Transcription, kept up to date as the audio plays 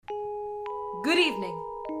Good evening,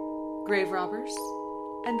 grave robbers,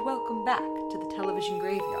 and welcome back to the television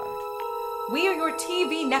graveyard. We are your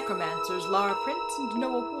TV necromancers, Lara Prince and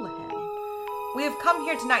Noah Houlihan. We have come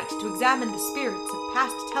here tonight to examine the spirits of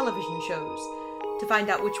past television shows, to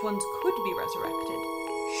find out which ones could be resurrected,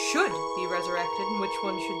 should be resurrected, and which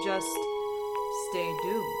ones should just stay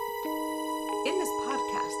doomed. In this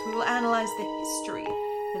podcast, we will analyze the history,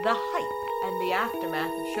 the hype, and the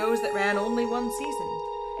aftermath of shows that ran only one season,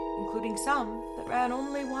 including some that ran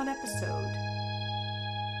only one episode.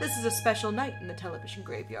 This is a special night in the television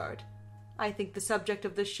graveyard. I think the subject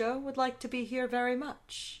of this show would like to be here very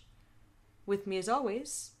much. With me, as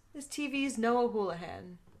always, is TV's Noah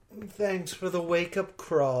Houlihan. Thanks for the wake-up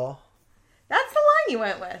crawl. That's the line you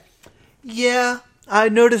went with. Yeah, I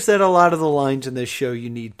noticed that a lot of the lines in this show you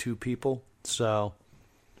need two people, so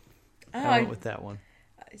I went with that one.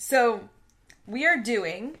 So, we are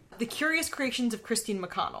doing The Curious Creations of Christine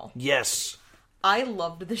McConnell. Yes. I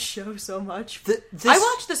loved this show so much. This... I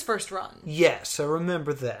watched this first run. Yes, I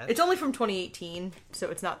remember that. It's only from 2018, so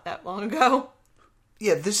it's not that long ago.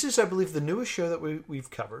 Yeah, this is, I believe, the newest show that we've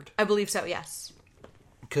covered. I believe so, yes.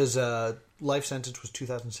 Because Life Sentence was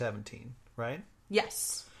 2017, right?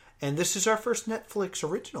 Yes. And this is our first Netflix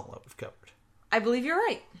original that we've covered. I believe you're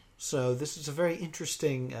right. So this is a very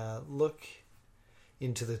interesting look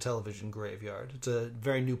into the television graveyard. It's a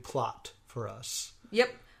very new plot for us. Yep.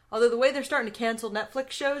 Although the way they're starting to cancel Netflix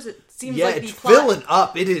shows, it seems like the it's plot... filling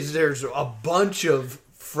up. It is. There's a bunch of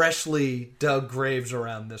freshly dug graves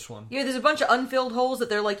around this one. Yeah, there's a bunch of unfilled holes that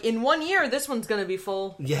they're like, in 1 year, this one's going to be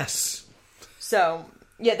full. Yes. So,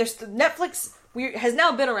 yeah, there's Netflix has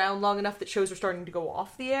now been around long enough that shows are starting to go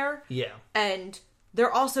off the air. Yeah. And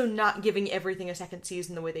they're also not giving everything a second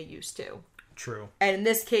season the way they used to. True. And in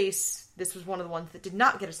this case, this was one of the ones that did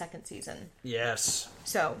not get a second season. Yes.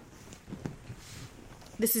 So,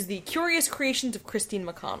 this is The Curious Creations of Christine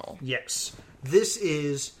McConnell. Yes. This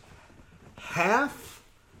is half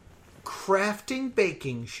crafting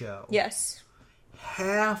baking show. Yes.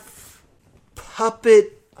 Half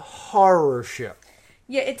puppet horror show.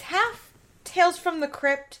 Yeah, it's half Tales from the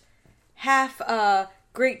Crypt, half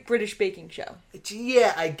Great British Baking Show.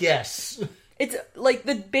 Yeah, I guess. It's like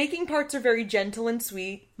the baking parts are very gentle and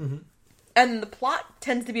sweet, and the plot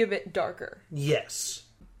tends to be a bit darker. Yes.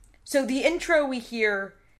 So the intro we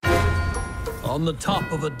hear... On the top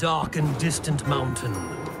of a dark and distant mountain,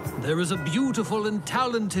 there is a beautiful and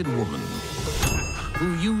talented woman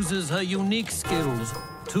who uses her unique skills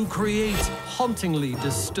to create hauntingly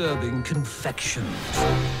disturbing confections.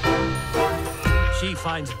 She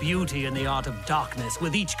finds beauty in the art of darkness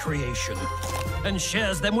with each creation and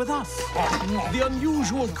shares them with us, the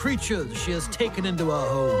unusual creatures she has taken into her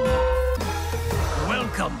home.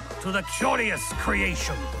 Welcome to the Curious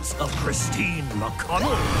Creations of Christine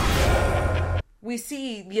McConnell. We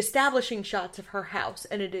see the establishing shots of her house,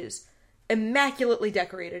 and it is immaculately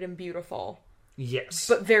decorated and beautiful. Yes.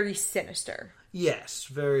 But very sinister. Yes,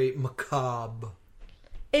 very macabre.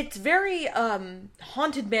 It's very,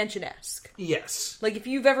 Haunted Mansion-esque. Yes. Like, if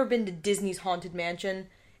you've ever been to Disney's Haunted Mansion,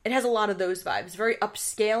 it has a lot of those vibes. Very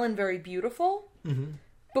upscale and very beautiful,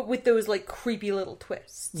 but with those, like, creepy little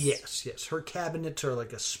twists. Yes, yes. Her cabinets are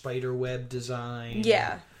like a spider web design.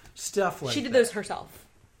 Yeah. Stuff like that. She did those herself.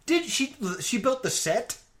 Did she? She built the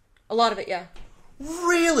set? A lot of it, yeah.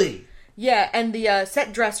 Really? Yeah, and the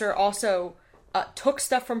set dresser also took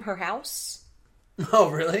stuff from her house. Oh,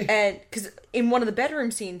 really? And because in one of the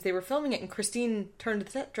bedroom scenes, they were filming it, and Christine turned to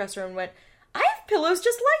the set dresser and went, "I have pillows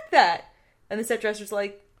just like that." And the set dresser's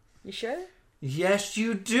like, "You sure?" Yes,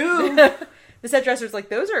 you do. The set dresser's like,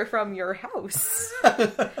 "Those are from your house."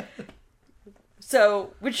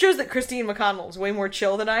 So, which shows that Christine McConnell is way more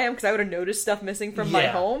chill than I am, because I would have noticed stuff missing from my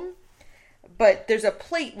home. But there's a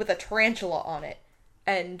plate with a tarantula on it,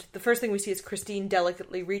 and the first thing we see is Christine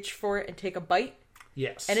delicately reach for it and take a bite.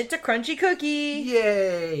 Yes. And it's a crunchy cookie!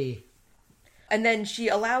 Yay! And then she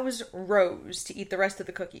allows Rose to eat the rest of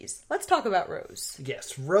the cookies. Let's talk about Rose.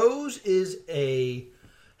 Yes, Rose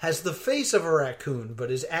has the face of a raccoon, but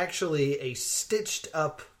is actually a stitched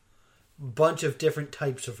up bunch of different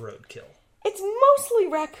types of roadkill. It's mostly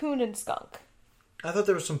raccoon and skunk. I thought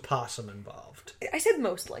there was some possum involved. I said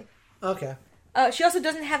mostly. Okay. She also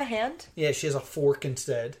doesn't have a hand. Yeah, she has a fork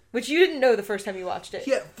instead. Which you didn't know the first time you watched it.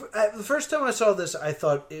 Yeah, the first time I saw this, I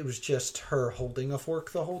thought it was just her holding a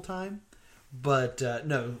fork the whole time. But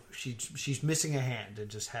no, she's missing a hand and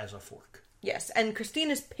just has a fork. Yes, and Christine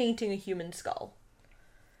is painting a human skull.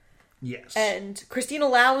 Yes. And Christine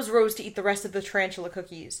allows Rose to eat the rest of the tarantula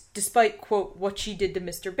cookies, despite, quote, what she did to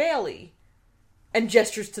Mr. Bailey, and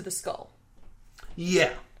gestures to the skull.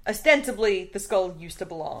 Yeah. Ostensibly, the skull used to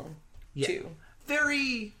belong too.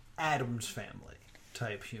 Very Addams Family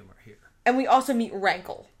type humor here. And we also meet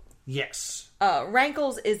Rankle. Yes.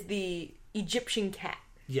 Rankles is the Egyptian cat.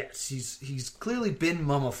 Yes, he's clearly been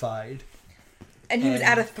mummified. And he was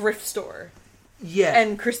at a thrift store. Yeah.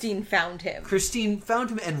 And Christine found him. Christine found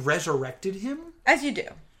him and resurrected him. As you do.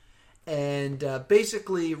 And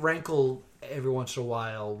basically, Rankle, every once in a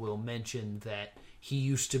while, will mention that he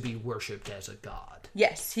used to be worshipped as a god.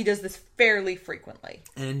 Yes, he does this fairly frequently.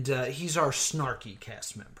 And he's our snarky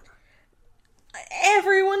cast member.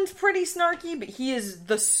 Everyone's pretty snarky, but he is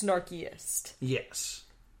the snarkiest. Yes.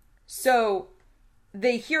 So,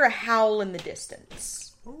 they hear a howl in the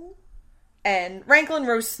distance. And Rankle and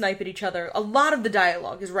Rose snipe at each other. A lot of the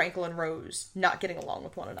dialogue is Rankle and Rose not getting along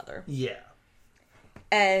with one another. Yeah.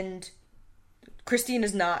 And Christine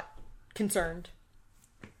is not concerned.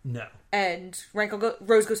 No. And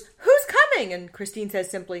Rose goes, "Who's coming?" And Christine says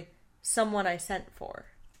simply, "Someone I sent for."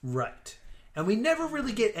 Right. And we never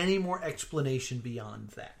really get any more explanation beyond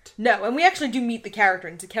that. No, and we actually do meet the character,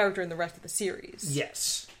 and it's a character in the rest of the series.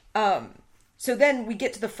 Yes. So then we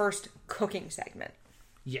get to the first cooking segment.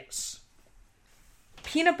 Yes.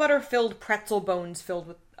 Peanut butter filled pretzel bones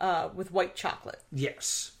filled with white chocolate.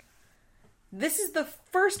 Yes. This is the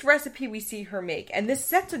first recipe we see her make, and this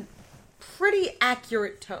sets a pretty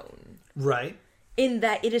accurate tone. Right. In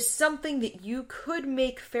that it is something that you could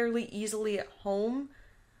make fairly easily at home,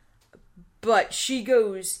 but she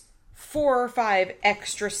goes 4 or 5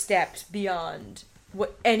 extra steps beyond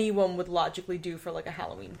what anyone would logically do for like a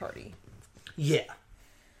Halloween party. Yeah.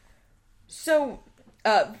 So,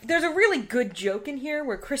 there's a really good joke in here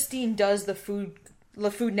where Christine does the Food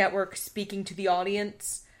Network speaking to the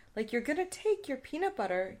audience. Like, you're gonna take your peanut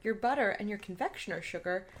butter, your butter, and your confectioner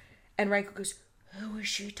sugar. And Rankle goes, "Who is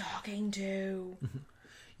she talking to?"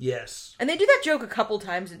 Yes. And they do that joke a couple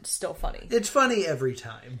times, and it's still funny. It's funny every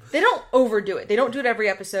time. They don't overdo it. They don't do it every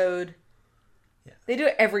episode. Yeah. They do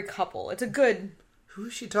it every couple. It's a good... Who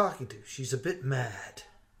is she talking to? She's a bit mad.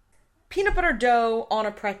 Peanut butter dough on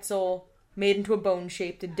a pretzel, made into a bone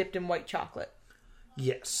shaped and dipped in white chocolate.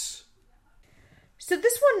 Yes. So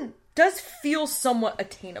this one does feel somewhat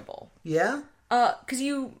attainable. Yeah? Because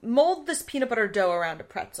you mold this peanut butter dough around a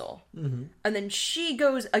pretzel. Mm-hmm. And then she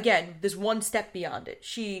goes, again, there's one step beyond it.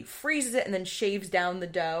 She freezes it and then shaves down the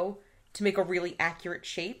dough to make a really accurate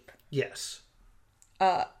shape. Yes.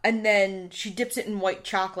 And then she dips it in white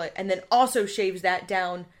chocolate and then also shaves that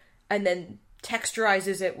down and then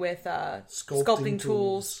texturizes it with sculpting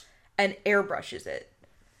tools and airbrushes it.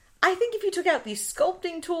 I think if you took out these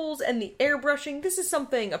sculpting tools and the airbrushing, this is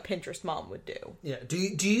something a Pinterest mom would do. Yeah. Do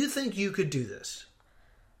you think you could do this?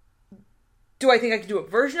 Do I think I could do a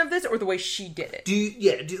version of this or the way she did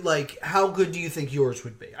it? How good do you think yours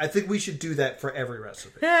would be? I think we should do that for every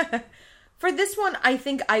recipe. For this one, I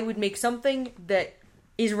think I would make something that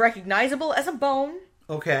is recognizable as a bone.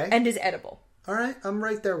 Okay. And is edible. All right. I'm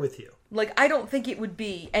right there with you. Like, I don't think it would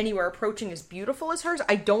be anywhere approaching as beautiful as hers.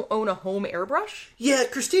 I don't own a home airbrush. Yeah,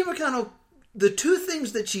 Christine McConnell, the two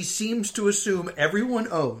things that she seems to assume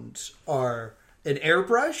everyone owns are an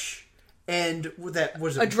airbrush and that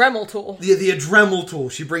was a Dremel tool. The Dremel tool.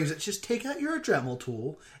 She brings it. Just take out your Dremel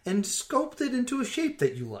tool and sculpt it into a shape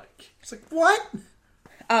that you like. It's like, what?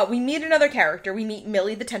 We meet another character. We meet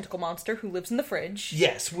Millie, the tentacle monster, who lives in the fridge.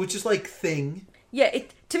 Yes, which is like Thing. Yeah,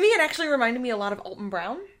 to me it actually reminded me a lot of Alton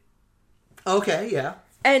Brown. Okay, yeah.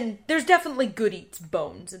 And there's definitely Good Eats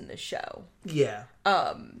bones in this show. Yeah.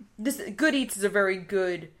 This Good Eats is a very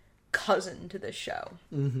good cousin to this show.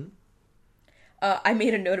 Mm-hmm. I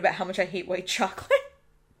made a note about how much I hate white chocolate.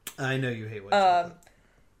 I know you hate white chocolate.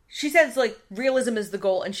 She says, like, realism is the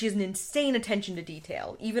goal, and she has an insane attention to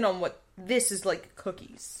detail, even on what this is like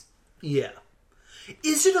cookies. Yeah.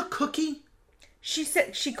 Is it a cookie? She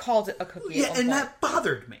said she calls it a cookie. Yeah, and that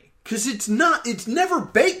bothered me. Because it's never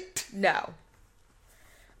baked. No.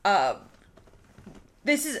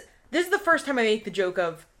 This is the first time I make the joke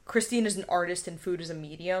of Christine is an artist and food is a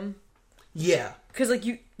medium. Yeah. Because, like,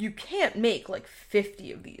 you can't make, like,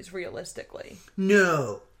 50 of these realistically.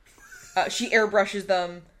 No. She airbrushes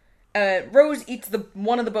them. Rose eats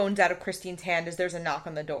one of the bones out of Christine's hand as there's a knock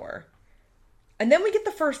on the door. And then we get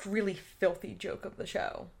the first really filthy joke of the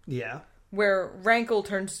show. Yeah. Where Rankle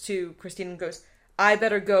turns to Christine and goes, "I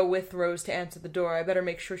better go with Rose to answer the door. I better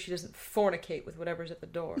make sure she doesn't fornicate with whatever's at the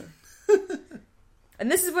door." And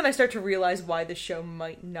this is when I start to realize why the show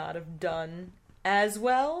might not have done as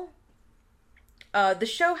well. The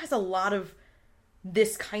show has a lot of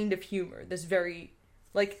this kind of humor. This very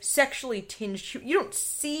like, sexually tinged. You don't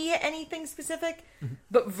see anything specific,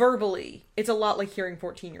 but verbally, it's a lot like hearing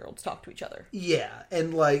 14-year-olds talk to each other. Yeah,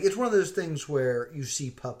 and, like, it's one of those things where you see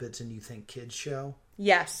puppets and you think kids show.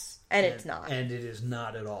 Yes, and it's not. And it is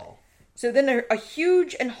not at all. So then a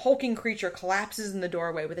huge and hulking creature collapses in the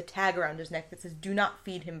doorway with a tag around his neck that says, "Do not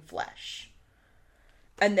feed him flesh."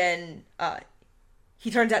 And then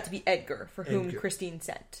he turns out to be Edgar, for whom Christine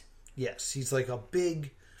sent. Yes, he's like a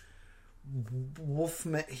big wolf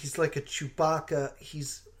man. He's like a Chewbacca.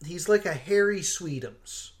 He's like a hairy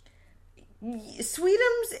Sweetums.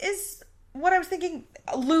 Sweetums is what I was thinking.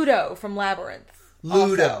 Ludo from Labyrinth.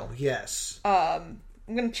 Ludo, also. Yes. I'm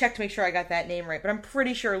going to check to make sure I got that name right, but I'm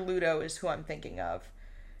pretty sure Ludo is who I'm thinking of.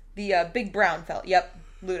 The big brown fellow. Yep,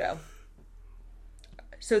 Ludo.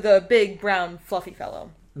 So the big brown fluffy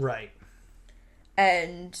fellow. Right.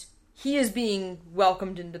 And he is being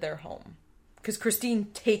welcomed into their home. Because Christine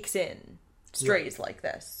takes in strays like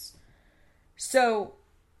this. So,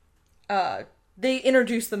 they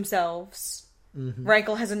introduce themselves. Mm-hmm.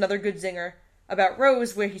 Rankle has another good zinger about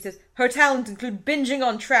Rose, where he says, her talents include binging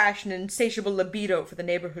on trash and insatiable libido for the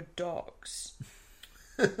neighborhood dogs.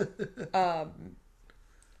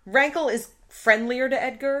 Rankle is friendlier to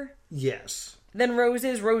Edgar. Yes. Than Rose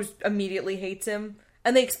is. Rose immediately hates him.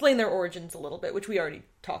 And they explain their origins a little bit, which we already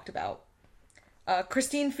talked about.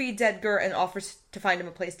 Christine feeds Edgar and offers to find him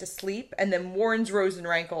a place to sleep, and then warns Rose and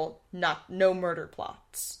Rankle no murder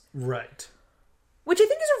plots. Right. Which I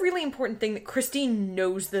think is a really important thing, that Christine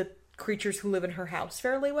knows the creatures who live in her house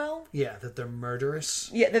fairly well. Yeah, that they're murderous.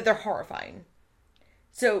 Yeah, that they're horrifying.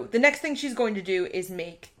 So the next thing she's going to do is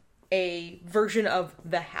make a version of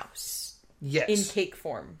the house. Yes. In cake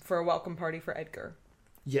form for a welcome party for Edgar.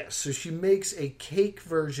 Yes, so she makes a cake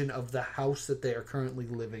version of the house that they are currently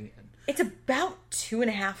living in. It's about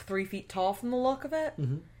 2.5, 3 feet tall from the look of it.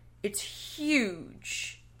 Mm-hmm. It's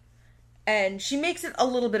huge. And she makes it a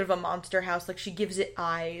little bit of a monster house. Like, she gives it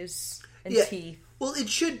eyes and teeth. Well, it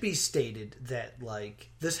should be stated that, like,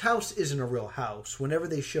 this house isn't a real house. Whenever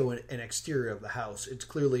they show an exterior of the house, it's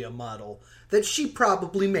clearly a model that she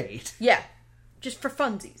probably made. Yeah. Just for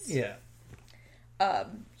funsies. Yeah.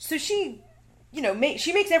 So she,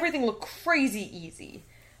 she makes everything look crazy easy.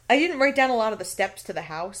 I didn't write down a lot of the steps to the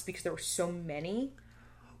house because there were so many.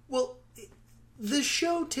 Well, the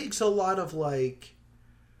show takes a lot of, like,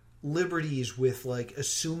 liberties with, like,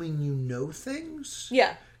 assuming you know things.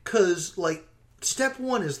 Yeah. Because, like, step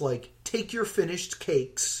one is, like, take your finished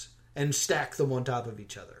cakes and stack them on top of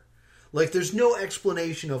each other. Like, there's no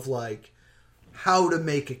explanation of, like, how to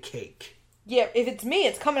make a cake. Yeah, if it's me,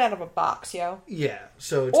 it's coming out of a box, yo. Yeah,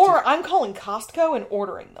 so it's... Or I'm calling Costco and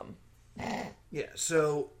ordering them. Yeah,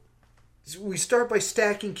 so we start by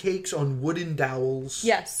stacking cakes on wooden dowels.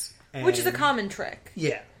 Yes, which is a common trick.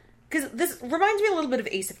 Yeah. Because this reminds me a little bit of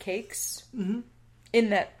Ace of Cakes. Mm-hmm. In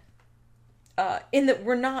that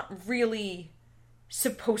we're not really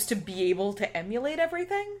supposed to be able to emulate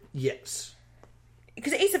everything. Yes.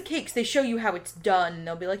 Because Ace of Cakes, they show you how it's done, and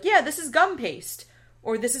they'll be like, yeah, this is gum paste,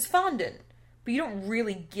 or this is fondant. But you don't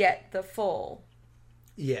really get the full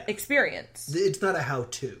experience. It's not a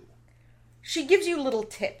how-to. She gives you little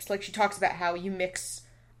tips. Like, she talks about how you mix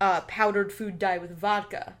powdered food dye with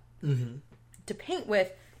vodka to paint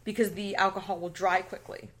with, because the alcohol will dry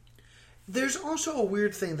quickly. There's also a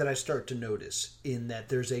weird thing that I start to notice, in that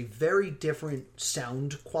there's a very different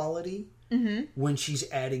sound quality when she's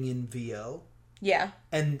adding in VO. Yeah.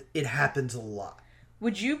 And it happens a lot.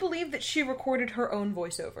 Would you believe that she recorded her own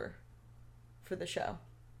voiceover for the show?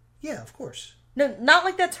 Yeah, of course. No, not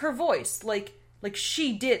like that's her voice. Like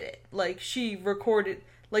she did it. Like, she recorded...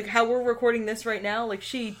 Like, how we're recording this right now, like,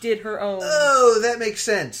 she did her own... Oh, that makes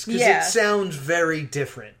sense. Because it sounds very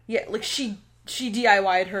different. Yeah, like, she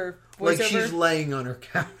DIY'd her voiceover. Like, she's laying on her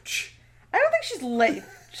couch. I don't think she's laying...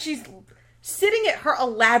 She's sitting at her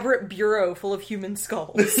elaborate bureau full of human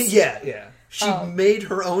skulls. Yeah. She made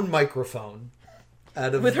her own microphone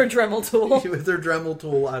out of... With her Dremel tool. With her Dremel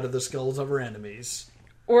tool out of the skulls of her enemies.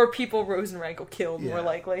 Or people Rose and Rankle killed, more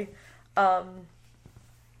likely.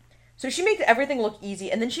 So she makes everything look easy,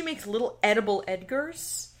 and then she makes little edible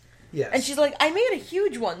Edgars. Yes. And she's like, I made a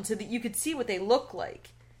huge one so that you could see what they look like.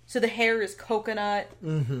 So the hair is coconut.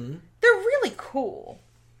 Mm-hmm. They're really cool.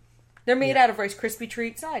 They're made out of Rice Krispie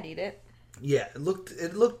treats. I'd eat it. Yeah, it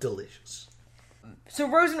looked delicious. So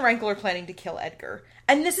Rose and Rankle are planning to kill Edgar.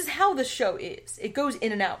 And this is how the show is. It goes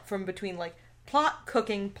in and out from between, like, plot,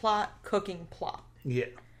 cooking, plot. Yeah.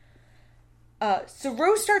 So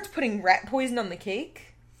Rose starts putting rat poison on the cake.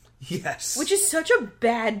 Yes. Which is such a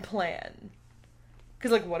bad plan.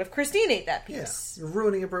 Because, like, what if Christine ate that piece? Yeah, you're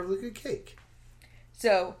ruining a perfectly good cake.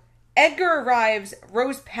 So, Edgar arrives,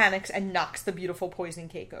 Rose panics and knocks the beautiful poison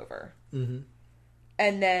cake over. Mm-hmm.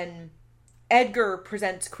 And then Edgar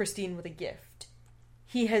presents Christine with a gift.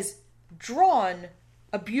 He has drawn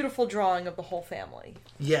a beautiful drawing of the whole family.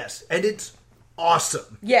 Yes, and it's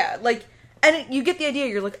awesome. Yeah, like, and you get the idea,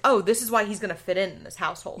 you're like, oh, this is why he's going to fit in this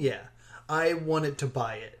household. Yeah, I wanted to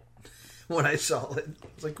buy it when I saw it. I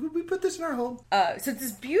was like, would we put this in our home? So it's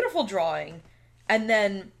this beautiful drawing, and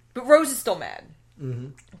then, but Rose is still mad. Mm-hmm.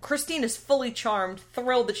 Christine is fully charmed,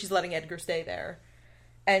 thrilled that she's letting Edgar stay there.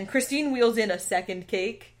 And Christine wheels in a second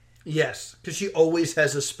cake. Yes, because she always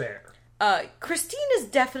has a spare. Christine is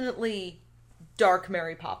definitely dark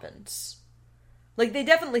Mary Poppins. Like, they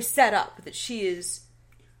definitely set up that she is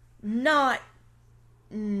not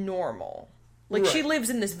normal. Like, right. She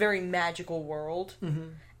lives in this very magical world. Mm-hmm.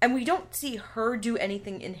 And we don't see her do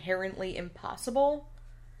anything inherently impossible.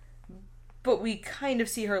 But we kind of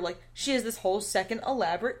see her, like, she has this whole second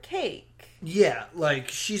elaborate cake. Yeah, like,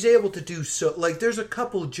 she's able to do so... Like, there's a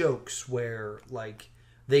couple jokes where, like,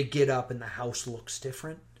 they get up and the house looks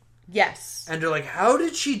different. Yes. And they're like, how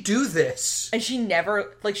did she do this? And she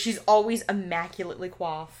never... Like, she's always immaculately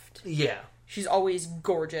coiffed. Yeah. She's always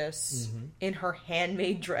gorgeous in her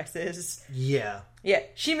handmade dresses. Yeah. Yeah,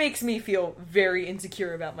 she makes me feel very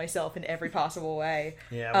insecure about myself in every possible way.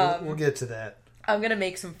 Yeah, we'll get to that. I'm gonna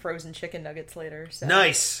make some frozen chicken nuggets later. So.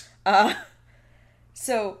 Nice!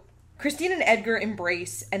 So, Christine and Edgar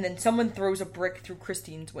embrace, and then someone throws a brick through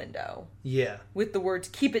Christine's window. Yeah. With the words,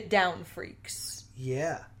 "Keep it down, freaks."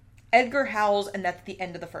 Yeah. Edgar howls, and that's the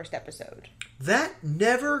end of the first episode. That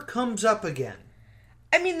never comes up again.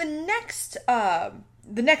 I mean, the next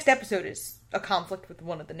episode is a conflict with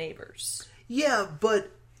one of the neighbors. Yeah,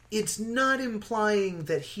 but it's not implying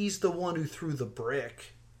that he's the one who threw the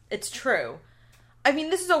brick. It's true. I mean,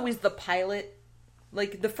 this is always the pilot.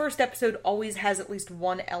 Like, the first episode always has at least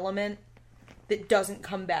one element that doesn't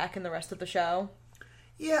come back in the rest of the show.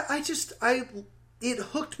 Yeah, it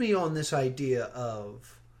hooked me on this idea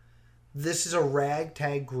of this is a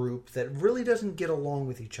ragtag group that really doesn't get along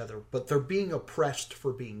with each other, but they're being oppressed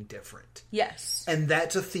for being different. Yes. And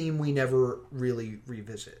that's a theme we never really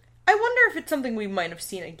revisit. I wonder if it's something we might have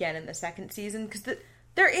seen again in the second season, because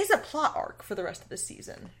there is a plot arc for the rest of the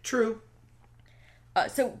season. True.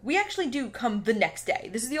 So we actually do come the next day.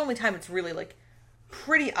 This is the only time it's really, like,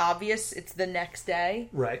 pretty obvious it's the next day.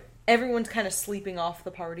 Right. Everyone's kind of sleeping off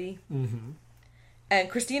the party. Mm-hmm. And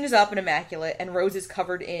Christine is up and immaculate, and Rose is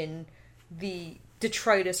covered in the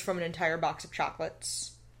detritus from an entire box of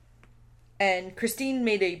chocolates. And Christine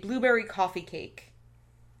made a blueberry coffee cake.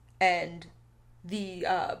 And she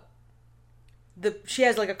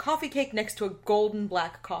has, like, a coffee cake next to a golden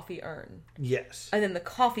black coffee urn. Yes. And then the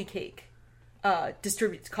coffee cake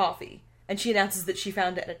distributes coffee. And she announces that she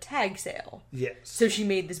found it at a tag sale. Yes. So she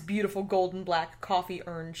made this beautiful golden black coffee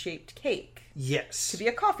urn-shaped cake. Yes. To be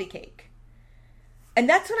a coffee cake. And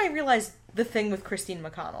that's when I realized the thing with Christine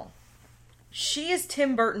McConnell. She is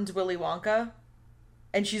Tim Burton's Willy Wonka,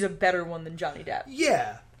 and she's a better one than Johnny Depp.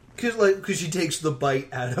 Yeah. Because she takes the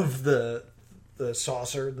bite out of the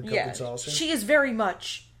saucer, the covered saucer. She is very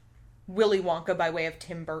much Willy Wonka by way of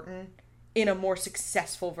Tim Burton in a more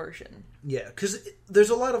successful version. Yeah, because there's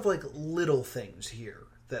a lot of, like, little things here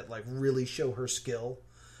that, like, really show her skill.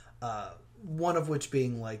 One of which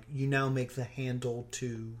being, like, you now make the handle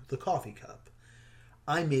to the coffee cup.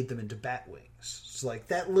 I made them into bat wings. It's like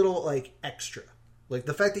that little, like, extra. Like,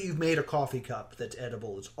 the fact that you've made a coffee cup that's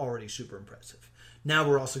edible is already super impressive. Now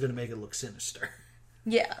we're also going to make it look sinister.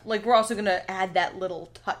 Yeah, like, we're also going to add that little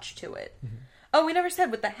touch to it. Mm-hmm. Oh, we never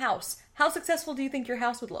said with the house. How successful do you think your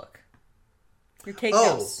house would look? Your cake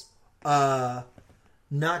house.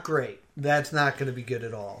 Not great. That's not going to be good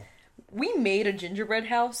at all. We made a gingerbread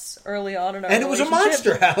house early on in our and it was a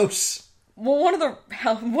monster house. Well, one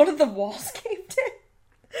of the walls caved in.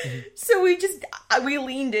 Mm-hmm. So we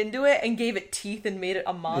leaned into it and gave it teeth and made it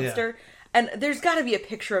a monster. Yeah. And there's got to be a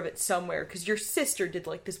picture of it somewhere, because your sister did,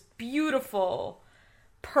 like, this beautiful,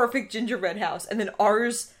 perfect gingerbread house. And then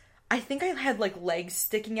ours, I think I had, like, legs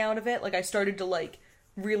sticking out of it. Like, I started to, like,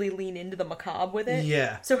 really lean into the macabre with it.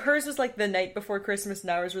 Yeah. So hers was, like, the night before Christmas,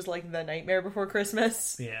 and ours was, like, the nightmare before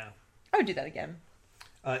Christmas. Yeah. I would do that again.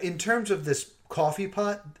 In terms of this coffee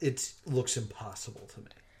pot, it looks impossible to me.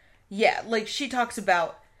 Yeah, like, she talks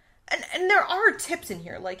about... And there are tips in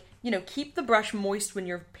here, like, you know, keep the brush moist when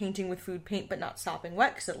you're painting with food paint, but not sopping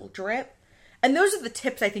wet, because it'll drip. And those are the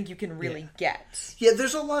tips I think you can really get. Yeah,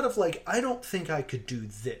 there's a lot of, like, I don't think I could do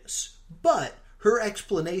this. But her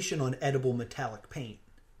explanation on edible metallic paint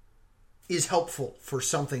is helpful for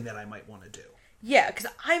something that I might want to do. Yeah, because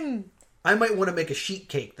I might want to make a sheet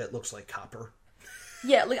cake that looks like copper.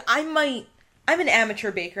 Yeah, like, I'm an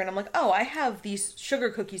amateur baker, and I'm like, oh, I have these sugar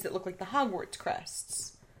cookies that look like the Hogwarts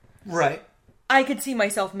crests. Right. I could see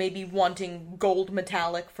myself maybe wanting gold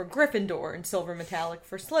metallic for Gryffindor and silver metallic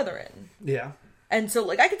for Slytherin. Yeah. And so,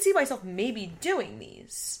 like, I could see myself maybe doing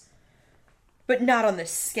these. But not on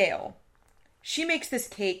this scale. She makes this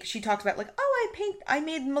cake. She talks about, like, oh, I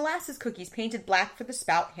made molasses cookies painted black for the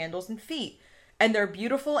spout, handles, and feet. And they're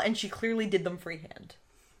beautiful, and she clearly did them freehand.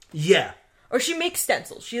 Yeah. Or she makes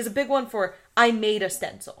stencils. She has a big one for, I made a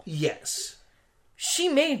stencil. Yes. She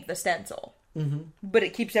made the stencil. Mm-hmm. But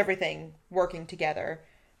it keeps everything working together.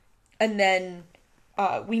 And then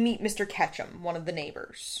we meet Mr. Ketchum, one of the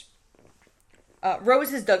neighbors.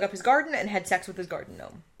 Rose has dug up his garden and had sex with his garden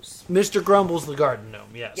gnomes. Mr. Grumble's the garden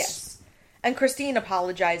gnome, yes. Yes. And Christine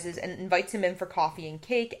apologizes and invites him in for coffee and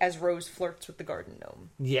cake as Rose flirts with the garden gnome.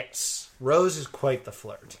 Yes. Rose is quite the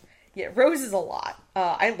flirt. Yeah, Rose is a lot.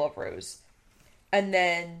 I love Rose. And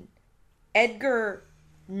then Edgar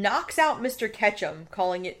knocks out Mr. Ketchum,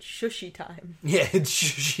 calling it shushy time. Yeah, it's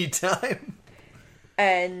shushy time.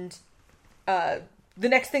 And the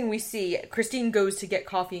next thing we see, Christine goes to get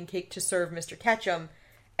coffee and cake to serve Mr. Ketchum,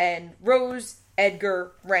 and Rose,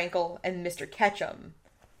 Edgar, Rankle, and Mr. Ketchum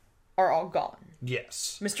are all gone.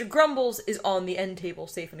 Yes. Mr. Grumbles is on the end table,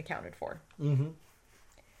 safe and accounted for. Mm-hmm.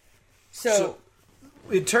 So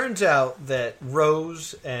it turns out that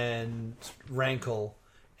Rose and Rankle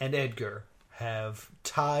and Edgar have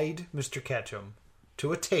tied Mr. Ketchum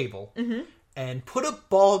to a table and put a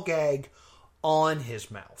ball gag on his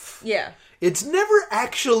mouth. Yeah. It's never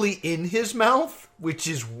actually in his mouth, which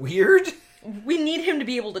is weird. We need him to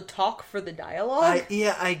be able to talk for the dialogue.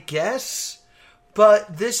 I guess.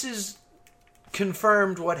 But this is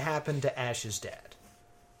confirmed what happened to Ash's dad.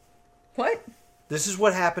 What? This is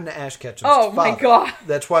what happened to Ash Ketchum's Oh father. my god.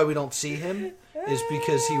 That's why we don't see him, is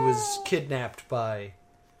because he was kidnapped by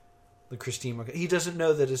the Christine Marquette. He doesn't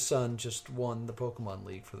know that his son just won the Pokemon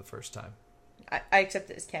League for the first time. I accept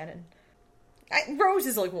it as canon. Rose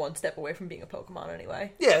is like one step away from being a Pokemon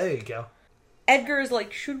anyway. Yeah, there you go. Edgar is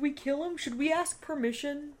like, should we kill him? Should we ask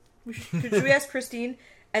permission? Should we ask Christine?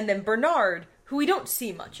 And then Bernard, who we don't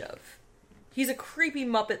see much of. He's a creepy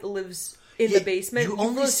Muppet that lives in the basement. You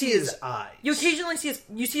only see his eyes. You occasionally see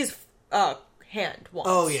his hand once.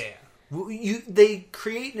 Oh, yeah. They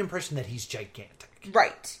create an impression that he's gigantic.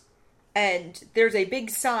 Right. And there's a big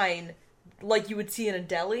sign like you would see in a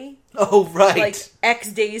deli. Oh, right. Like,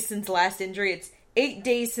 X days since last injury. It's 8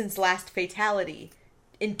 days since last fatality.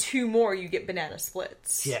 In 2 more, you get banana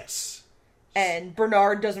splits. Yes. And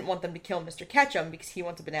Bernard doesn't want them to kill Mr. Ketchum because he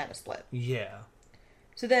wants a banana split. Yeah.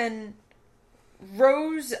 So then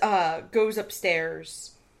Rose goes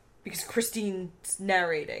upstairs because Christine's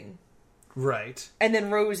narrating. Right. And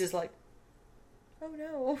then Rose is like, oh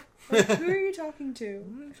no, like, who are you talking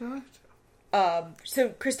to? So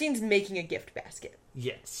Christine's making a gift basket.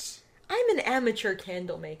 Yes. I'm an amateur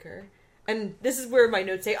candle maker. And this is where my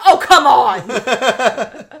notes say, oh, come on!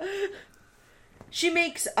 She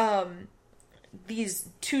makes these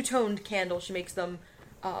 2-toned candles. She makes them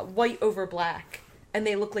white over black. And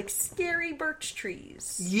they look like scary birch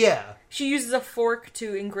trees. Yeah. She uses a fork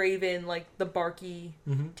to engrave in, like, the barky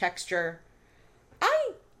texture.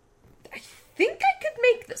 I think I could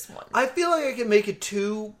make this one. I feel like I could make it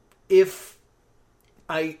too if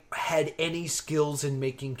I had any skills in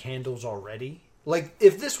making candles already. Like,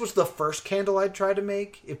 if this was the first candle I'd try to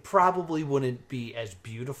make, it probably wouldn't be as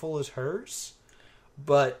beautiful as hers.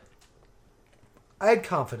 But I had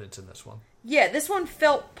confidence in this one. Yeah, this one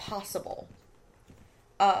felt possible.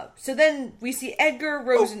 So then we see Edgar,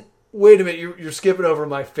 Rose, and... Wait a minute, you're skipping over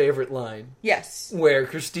my favorite line. Yes. Where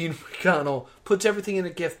Christine McConnell puts everything in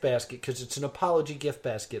a gift basket because it's an apology gift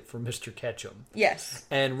basket for Mr. Ketchum. Yes.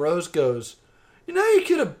 And Rose goes, you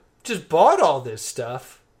could have just bought all this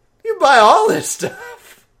stuff. You buy all this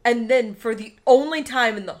stuff. And then for the only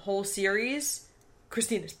time in the whole series,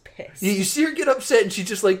 Christine is pissed. You see her get upset and she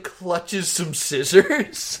just, like, clutches some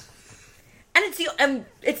scissors. And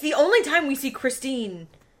it's the only time we see Christine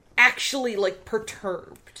actually, like,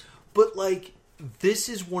 perturbed. But, like, this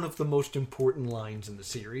is one of the most important lines in the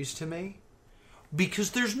series to me.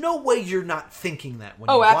 Because there's no way you're not thinking that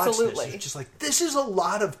when you watch absolutely. this. It's just like, this is a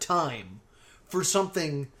lot of time for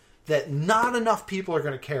something that not enough people are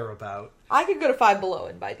going to care about. I could go to Five Below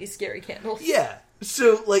and buy these scary candles. Yeah.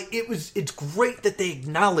 So, like, it's great that they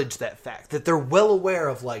acknowledge that fact. That they're well aware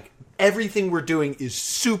of, like, everything we're doing is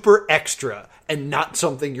super extra and not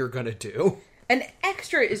something you're going to do. And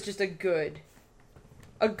extra is just a good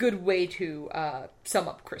way to sum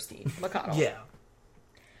up Christine McConnell. Yeah.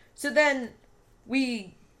 So then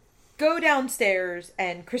we go downstairs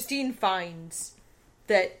and Christine finds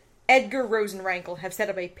that Edgar, Rose, and Rankle have set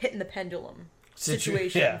up a pit in the pendulum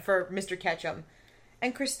situation for Mr. Ketchum.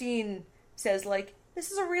 And Christine says, like,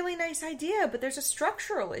 this is a really nice idea, but there's a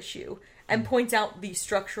structural issue. And points out the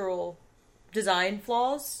structural design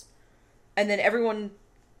flaws. And then everyone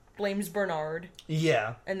blames Bernard.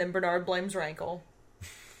 Yeah. And then Bernard blames Rankle.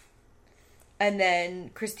 And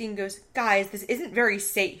then Christine goes, guys, this isn't very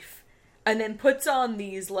safe. And then puts on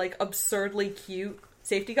these, like, absurdly cute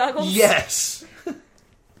safety goggles. Yes!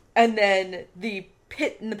 And then the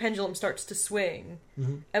pit in the pendulum starts to swing.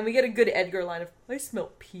 Mm-hmm. And we get a good Edgar line of, I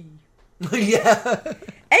smell pee. Yeah.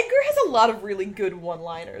 Edgar has a lot of really good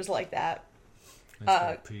one-liners like that. I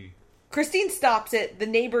smell pee. Christine stops it. The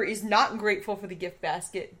neighbor is not grateful for the gift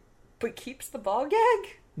basket, but keeps the ball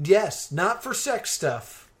gag? Yes, not for sex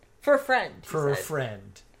stuff. For a friend. For a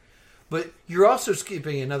friend. But you're also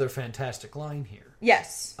skipping another fantastic line here.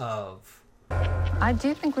 Yes. I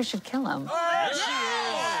do think we should kill him.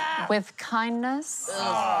 With kindness.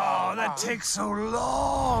 Oh, that takes so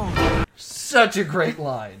long. Such a great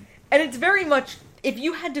line. And it's very much, if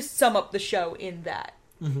you had to sum up the show in that,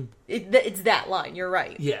 it's that line, you're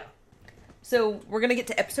right. Yeah. So, we're gonna get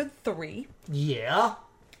to episode 3. Yeah.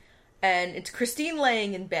 And it's Christine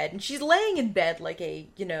laying in bed, and she's laying in bed like a,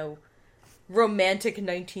 romantic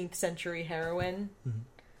 19th century heroine. Mm-hmm.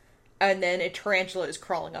 And then a tarantula is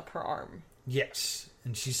crawling up her arm. Yes.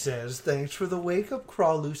 And she says, thanks for the wake-up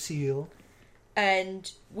crawl, Lucille.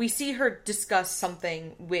 And we see her discuss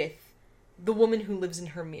something with the woman who lives in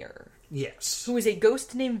her mirror. Yes. Who is a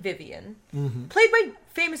ghost named Vivian. Mm-hmm. Played by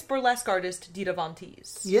famous burlesque artist Dita Von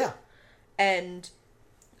Teese. Yeah. And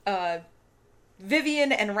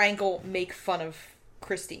Vivian and Rankle make fun of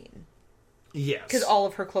Christine. Yes. Because all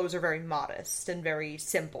of her clothes are very modest and very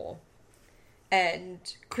simple. And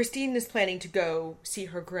Christine is planning to go see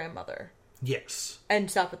her grandmother. Yes. And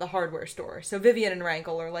stop at the hardware store. So Vivian and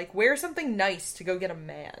Rankle are like, wear something nice to go get a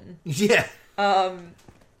man. Yeah.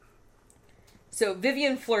 So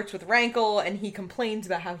Vivian flirts with Rankle, and he complains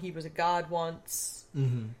about how he was a god once.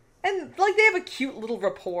 Mm-hmm. And, like, they have a cute little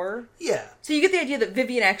rapport. Yeah. So you get the idea that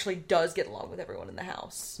Vivian actually does get along with everyone in the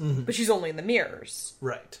house. Mm-hmm. But she's only in the mirrors.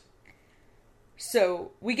 Right.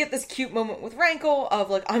 So we get this cute moment with Rankle of,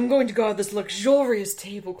 like, I'm going to go have this luxurious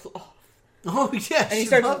tablecloth. Oh, yeah, and he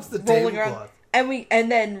starts loves the rolling around.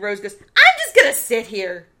 And then Rose goes, I'm just gonna sit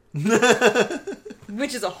here.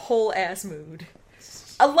 Which is a whole ass mood.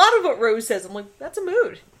 A lot of what Rose says, I'm like, that's a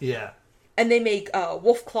mood. Yeah. And they make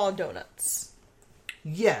wolf claw donuts.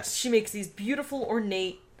 Yes. She makes these beautiful,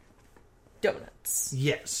 ornate donuts.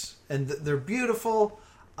 Yes. And they're beautiful.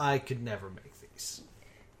 I could never make these.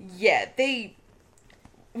 Yeah,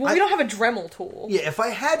 we don't have a Dremel tool. Yeah, if I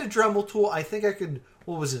had a Dremel tool, I think I could...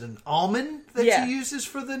 What was it, an almond that she uses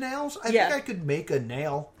for the nails? I think I could make a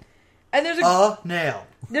nail. And there's a nail.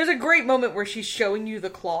 There's a great moment where she's showing you the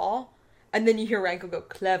claw, and then you hear Rankle go,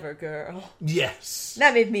 clever girl. Yes.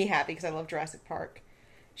 That made me happy because I love Jurassic Park.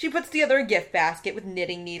 She puts together a gift basket with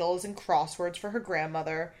knitting needles and crosswords for her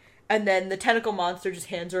grandmother, and then the tentacle monster just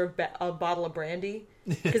hands her a bottle of brandy,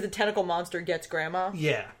 because the tentacle monster gets grandma.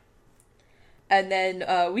 Yeah. And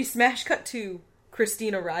then we smash cut to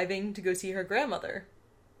Christine arriving to go see her grandmother,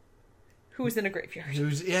 who is in a graveyard.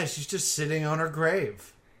 She's just sitting on her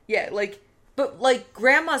grave. Yeah, but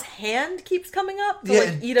grandma's hand keeps coming up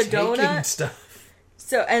to eat a donut. Stuff.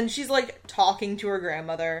 So, and she's talking to her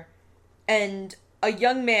grandmother, and a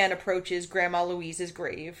young man approaches Grandma Louise's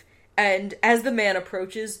grave, and as the man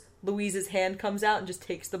approaches, Louise's hand comes out and just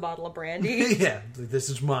takes the bottle of brandy. Yeah, this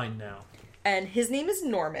is mine now. And his name is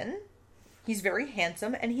Norman. He's very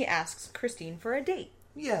handsome, and he asks Christine for a date.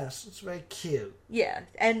 Yes, it's very cute. Yeah,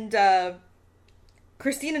 and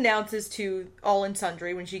Christine announces to all and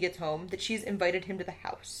sundry when she gets home that she's invited him to the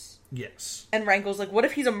house. Yes. And Rankle's like, what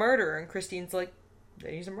if he's a murderer? And Christine's like,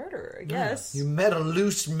 then he's a murderer, I guess. You met a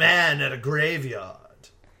loose man at a graveyard.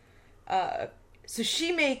 So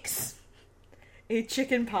she makes a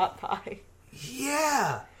chicken pot pie.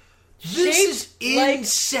 Yeah. This is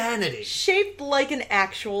insanity. Shaped like an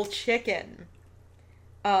actual chicken.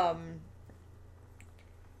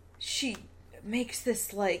 She makes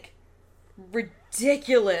this,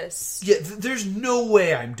 ridiculous... Yeah, there's no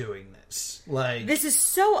way I'm doing this. This is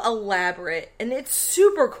so elaborate, and it's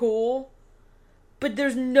super cool, but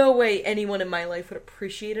there's no way anyone in my life would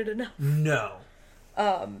appreciate it enough. No.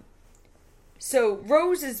 So,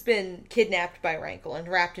 Rose has been kidnapped by Rankle and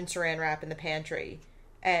wrapped in saran wrap in the pantry.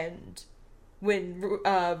 And when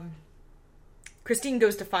Christine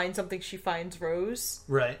goes to find something, she finds Rose.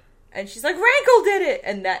 Right. And she's like, Rankle did it!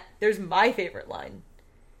 And there's my favorite line.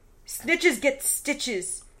 Snitches get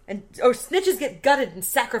stitches, snitches get gutted and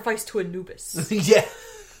sacrificed to Anubis. Yeah.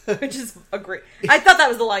 Which is a great... I thought that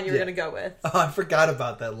was the line you were going to go with. Oh, I forgot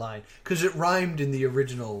about that line. Because it rhymed in the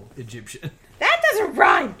original Egyptian. That doesn't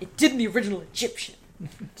rhyme! It did in the original Egyptian.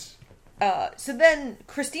 So then,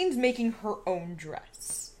 Christine's making her own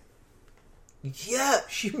dress. Yeah,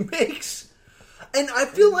 she makes... And I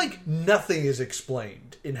feel like nothing is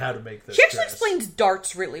explained in how to make this She actually dress. explains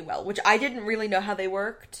darts really well, which I didn't really know how they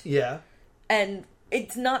worked. Yeah. And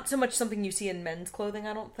it's not so much something you see in men's clothing,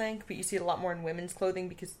 I don't think, but you see it a lot more in women's clothing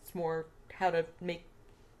because it's more how to make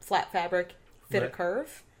flat fabric fit a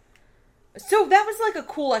curve. So that was like a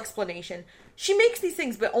cool explanation. She makes these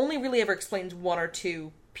things, but only really ever explains one or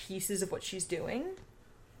two pieces of what she's doing.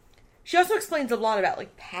 She also explains a lot about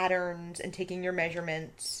like patterns and taking your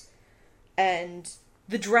measurements, and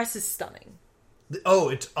the dress is stunning. Oh,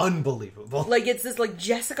 it's unbelievable. Like, it's this, like,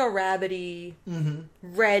 Jessica Rabbit-y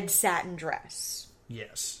red satin dress.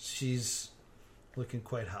 Yes, she's looking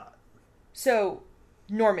quite hot. So,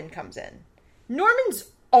 Norman comes in. Norman's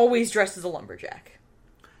always dressed as a lumberjack.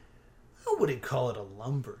 I wouldn't call it a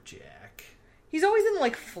lumberjack. He's always in,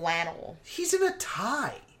 like, flannel. He's in a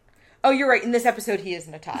tie. Oh, you're right. In this episode, he is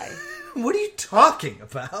in a tie. What are you talking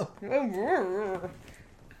about?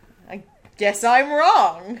 I guess I'm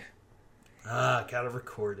wrong. Got it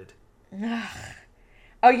recorded.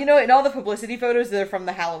 Oh, you know, in all the publicity photos, they're from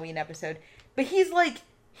the Halloween episode. But he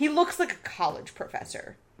looks like a college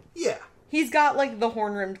professor. Yeah. He's got, like, the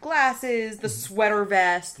horn-rimmed glasses, the sweater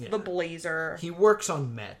vest, the blazer. He works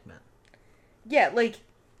on Mad Men. Yeah, like,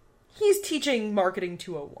 he's teaching Marketing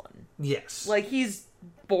 201. Yes. Like, he's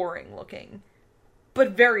boring looking,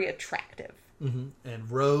 but very attractive. Mm-hmm. And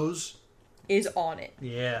Rose is on it.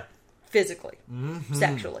 Yeah. Physically.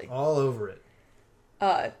 Sexually. All over it.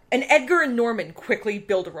 And Edgar and Norman quickly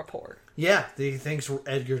build a rapport. Yeah, he thinks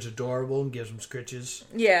Edgar's adorable and gives him scritches.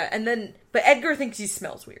 Yeah, but Edgar thinks he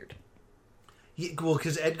smells weird. Well,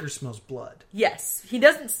 because Edgar smells blood. Yes. He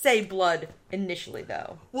doesn't say blood initially,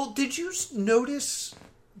 though. Well, did you notice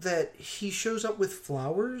that he shows up with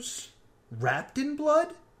flowers wrapped in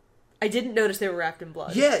blood? I didn't notice they were wrapped in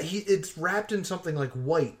blood. Yeah, it's wrapped in something like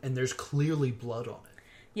white, and there's clearly blood on it.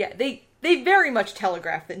 Yeah, they very much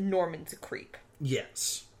telegraph that Norman's a creep.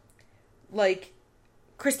 Yes. Like,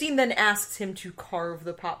 Christine then asks him to carve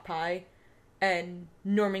the pot pie, and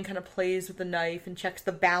Norman kind of plays with the knife and checks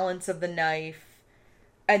the balance of the knife,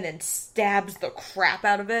 and then stabs the crap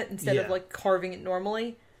out of it instead of, like, carving it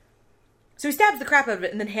normally. So he stabs the crap out of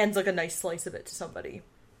it and then hands, like, a nice slice of it to somebody.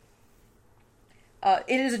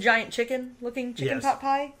 It is a giant chicken-looking chicken pot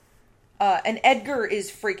pie, and Edgar is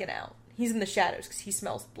freaking out. He's in the shadows because he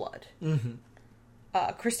smells blood. Mm-hmm.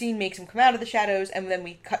 Christine makes him come out of the shadows, and then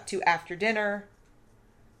we cut to after dinner.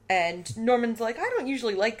 And Norman's like, I don't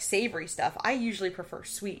usually like savory stuff. I usually prefer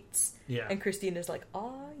sweets. Yeah. And Christine is like,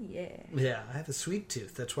 oh, yeah. Yeah, I have a sweet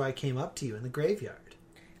tooth. That's why I came up to you in the graveyard.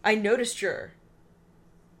 I noticed your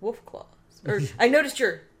wolf claws. Or, I noticed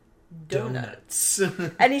your donuts.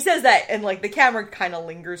 And he says that, and, like, the camera kind of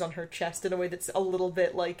lingers on her chest in a way that's a little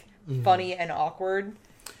bit, like, funny and awkward.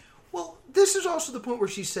 Well, this is also the point where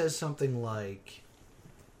she says something like,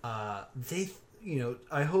 I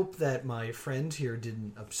hope that my friends here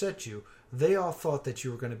didn't upset you. They all thought that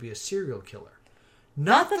you were going to be a serial killer.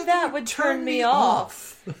 Not that would turn me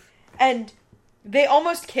off. And they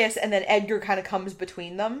almost kiss, and then Edgar kind of comes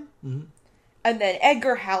between them. Mm-hmm. And then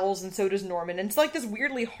Edgar howls, and so does Norman. And it's like this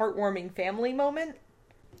weirdly heartwarming family moment.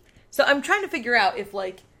 So I'm trying to figure out if,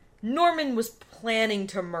 like, Norman was planning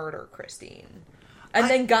to murder Christine. And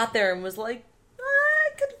then got there and was like, I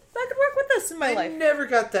could work with this in my life. I never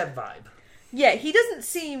got that vibe. Yeah, he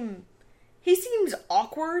seems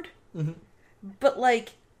awkward. Mm-hmm. But,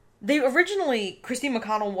 like, Christine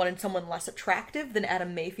McConnell wanted someone less attractive than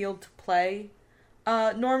Adam Mayfield to play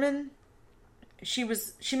Norman. She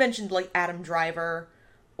mentioned, like, Adam Driver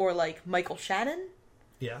or, like, Michael Shannon.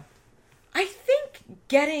 Yeah. I think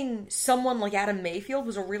getting someone like Adam Mayfield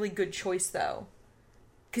was a really good choice, though.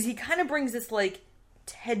 Because he kind of brings this, like,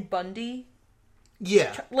 Ted Bundy.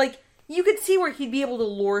 Yeah. Like, you could see where he'd be able to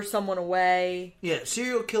lure someone away. Yeah,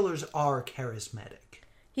 serial killers are charismatic.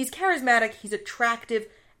 He's charismatic, he's attractive,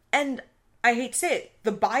 and I hate to say it,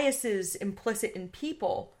 the biases implicit in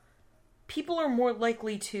people are more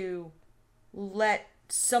likely to let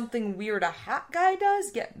something weird a hot guy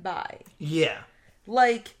does get by. Yeah.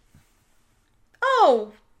 Like,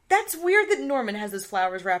 oh, that's weird that Norman has his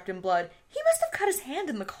flowers wrapped in blood. He must have cut his hand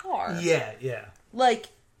in the car. Yeah, yeah. Like,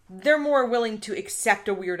 they're more willing to accept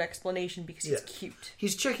a weird explanation because he's cute.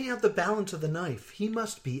 He's checking out the balance of the knife. He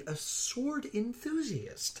must be a sword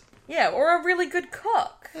enthusiast. Yeah, or a really good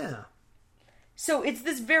cook. Yeah. So it's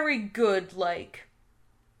this very good, like,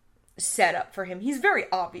 setup for him. He's very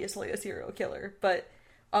obviously a serial killer, but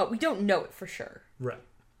we don't know it for sure. Right.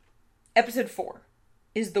 Episode 4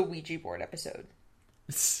 is the Ouija board episode.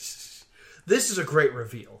 This is a great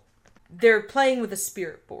reveal. They're playing with a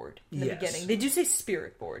spirit board in the Yes. beginning. They do say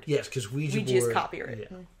spirit board. Yes, because Ouija board... is copyright.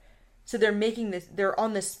 Yeah. So they're making this, they're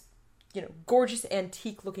on this, gorgeous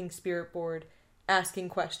antique looking spirit board asking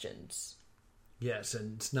questions. Yes,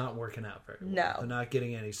 and it's not working out very well. No. They're not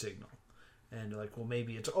getting any signal. And they're like, well,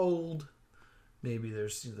 maybe it's old. Maybe the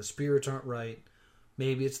spirits aren't right.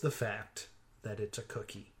 Maybe it's the fact that it's a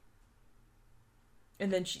cookie.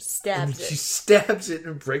 And then she stabs She it. stabs it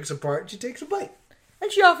and breaks apart and she takes a bite.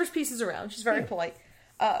 And she offers pieces around. She's very polite.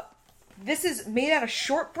 This is made out of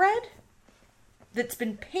shortbread that's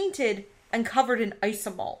been painted and covered in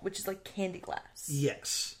isomalt, which is like candy glass.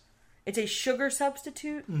 Yes. It's a sugar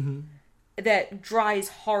substitute that dries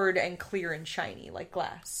hard and clear and shiny like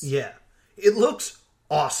glass. Yeah. It looks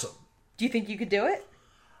awesome. Do you think you could do it?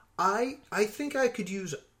 I think I could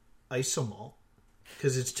use isomalt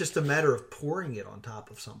because it's just a matter of pouring it on top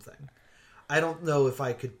of something. I don't know if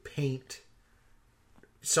I could paint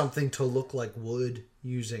something to look like wood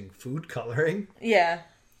using food coloring. Yeah.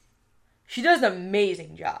 She does an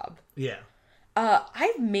amazing job. Yeah.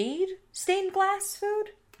 I've made stained glass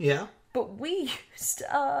food, Yeah. but we used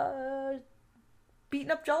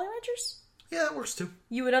beaten up Jolly Ranchers. Yeah, that works too.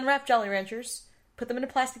 You would unwrap Jolly Ranchers, put them in a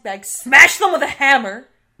plastic bag, smash them with a hammer,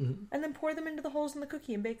 and then pour them into the holes in the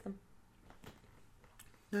cookie and bake them.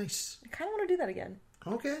 Nice. I kind of want to do that again.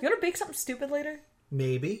 Okay. You want to bake something stupid later?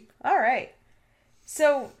 Maybe. All right.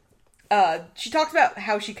 So, she talks about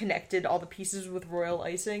how she connected all the pieces with royal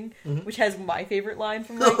icing, which has my favorite line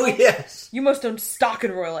from Michael. Oh, yes. You must own stock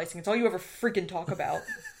in royal icing. It's all you ever freaking talk about.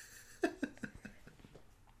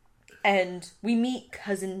 And we meet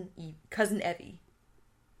cousin Evie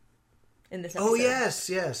in this episode. Oh,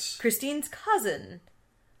 yes. Christine's cousin,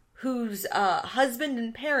 whose husband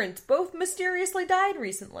and parents both mysteriously died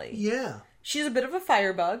recently. Yeah. She's a bit of a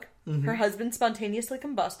firebug. Her husband spontaneously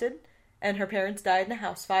combusted, and her parents died in a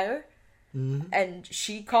house fire. And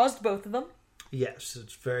she caused both of them. Yes,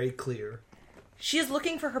 it's very clear. She is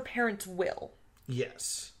looking for her parents' will.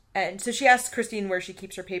 Yes. And so she asks Christine where she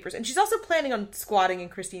keeps her papers. And she's also planning on squatting in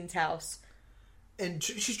Christine's house. And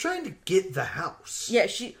she's trying to get the house. Yeah,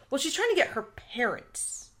 she's trying to get her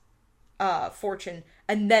parents' fortune,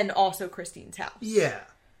 and then also Christine's house. Yeah.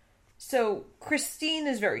 So Christine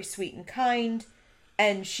is very sweet and kind,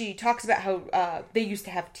 and she talks about how they used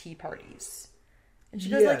to have tea parties. And she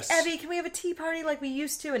goes Yes. like, Evie, can we have a tea party like we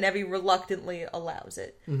used to? And Evie reluctantly allows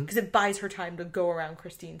it. Because it buys her time to go around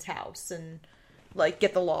Christine's house and, like,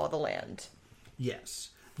 get the law of the land.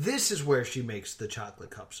 Yes. This is where she makes the chocolate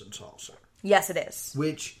cups and salsa. Yes, it is.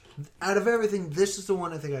 Which, out of everything, this is the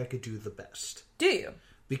one I think I could do the best. Do you?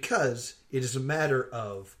 Because it is a matter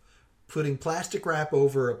of putting plastic wrap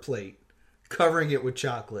over a plate, covering it with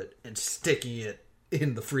chocolate, and sticking it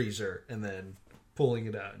in the freezer, and then pulling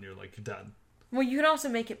it out, and you're like, you're done. Well, you can also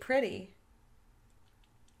make it pretty.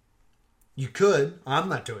 You could. I'm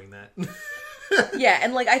not doing that. Yeah,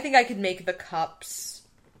 and, like, I think I could make the cups,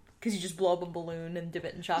 because you just blow up a balloon and dip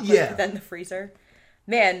it in chocolate, Yeah. then the freezer.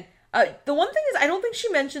 Man, the one thing is, I don't think she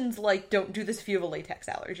mentions, like, don't do this if you have a latex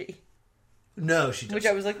allergy. No, she doesn't. Which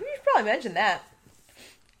I was like, we should probably mention that.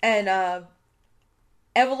 And,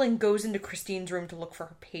 Evelyn goes into Christine's room to look for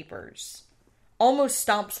her papers. Almost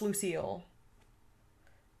stomps Lucille.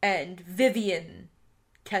 And Vivian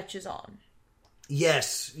catches on.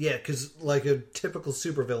 Yes, yeah, because like a typical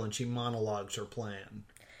supervillain, she monologues her plan.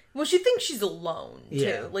 Well, she thinks she's alone, too.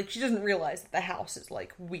 Yeah. Like, she doesn't realize that the house is,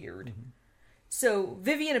 like, weird. So,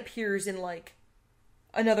 Vivian appears in, like,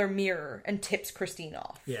 another mirror and tips Christine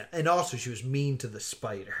off. Yeah, and also she was mean to the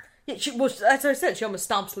spider. Yeah, well, that's what I said. She almost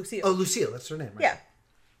stomps Lucille. Oh, Lucille, that's her name, right? Yeah.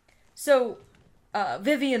 So,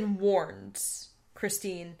 Vivian warns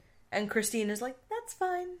Christine, and Christine is like, that's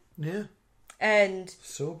fine. Yeah. And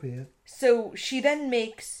So be it. so she then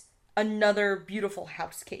makes another beautiful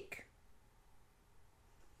house cake.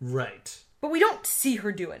 Right. But we don't see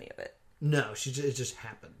her do any of it. No, it just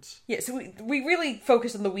happens. Yeah, so we really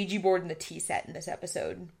focus on the Ouija board and the tea set in this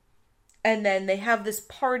episode. And then they have this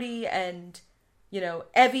party and,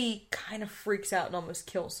 Evie kind of freaks out and almost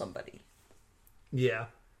kills somebody. Yeah.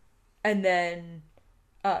 And then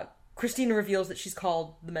Christina reveals that she's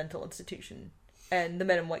called the mental institution. And the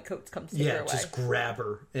men in white coats come to take her away. Just grab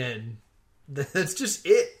her, and that's just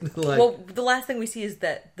it. Like, well, the last thing we see is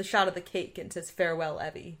that the shot of the cake and it says "Farewell,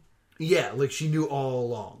 Evie." yeah, like she knew all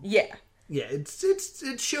along. Yeah, Yeah, it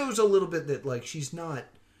shows a little bit that like she's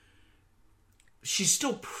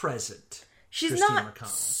still present. She's Christine not McConnell.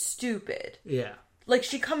 stupid. Yeah. Like,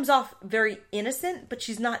 she comes off very innocent, but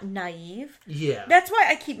she's not naive. Yeah. That's why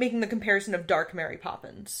I keep making the comparison of Dark Mary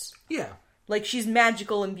Poppins. Yeah. Like, she's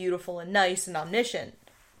magical and beautiful and nice and omniscient,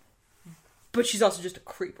 but she's also just a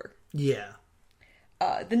creeper. Yeah.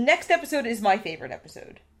 The next episode is my favorite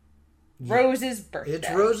episode. Rose's birthday.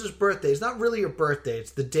 It's Rose's birthday. It's not really her birthday.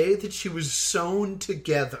 It's the day that she was sewn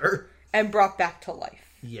together. And brought back to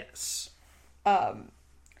life. Yes.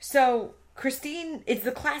 So, Christine, it's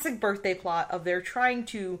the classic birthday plot of they're trying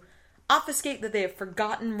to obfuscate that they have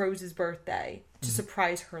forgotten Rose's birthday to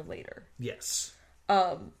surprise her later. Yes.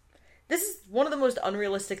 This is one of the most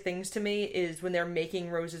unrealistic things to me is when they're making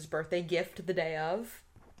Rose's birthday gift the day of.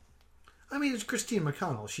 I mean, it's Christine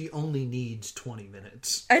McConnell. She only needs 20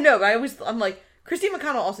 minutes. I know, but I'm like, Christine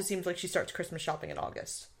McConnell also seems like she starts Christmas shopping in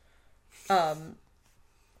August. So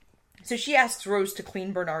she asks Rose to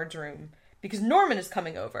clean Bernard's room because Norman is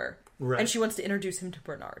coming over. Right. And she wants to introduce him to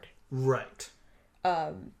Bernard. Right.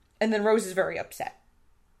 And then Rose is very upset.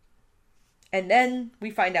 And then we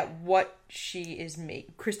find out what Christine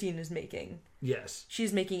is making. Yes.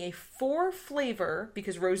 She's making a 4-flavor,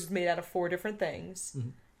 because Rose is made out of 4 different things,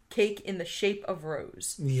 cake in the shape of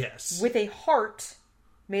Rose. Yes. With a heart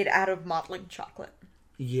made out of mottling chocolate.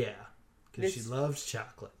 Yeah. Because she loves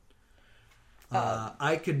chocolate.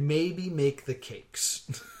 I could maybe make the cakes.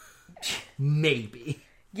 Maybe.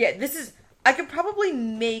 Yeah, I could probably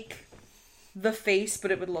make the face,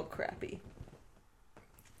 but it would look crappy.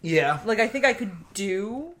 Yeah. Like, I think I could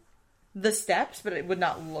do the steps, but it would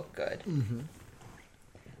not look good. Mm-hmm.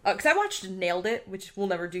 Because I watched Nailed It, which we'll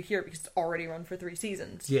never do here because it's already run for 3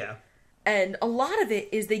 seasons. Yeah. And a lot of it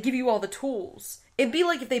is they give you all the tools. It'd be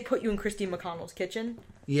like if they put you in Christine McConnell's kitchen.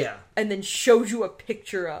 Yeah. And then showed you a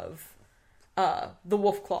picture of the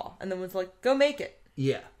wolf claw. And then was like, go make it.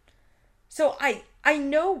 Yeah. So I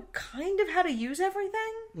know kind of how to use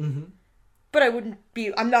everything. Mm-hmm. But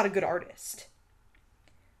I'm not a good artist.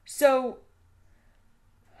 So,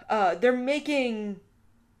 they're making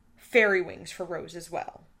fairy wings for Rose as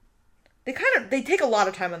well. They take a lot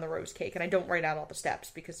of time on the rose cake, and I don't write out all the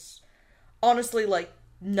steps, because, honestly, like,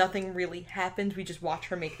 nothing really happens, we just watch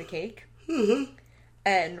her make the cake. Mm-hmm.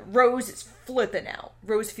 And Rose is flipping out.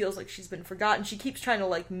 Rose feels like she's been forgotten. She keeps trying to,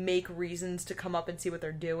 like, make reasons to come up and see what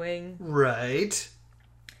they're doing. Right.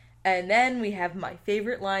 And then we have my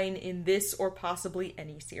favorite line in this or possibly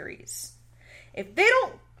any series. If they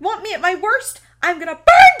don't want me at my worst, I'm gonna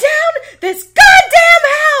burn down this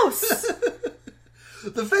goddamn house!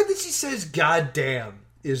 The fact that she says goddamn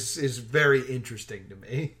is very interesting to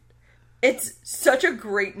me. It's such a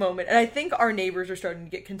great moment, and I think our neighbors are starting to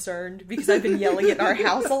get concerned because I've been yelling at our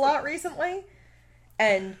house a lot recently.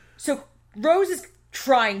 And so Rose is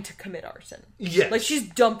trying to commit arson. Yes. Like, she's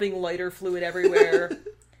dumping lighter fluid everywhere.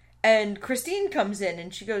 And Christine comes in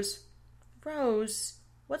and she goes, Rose,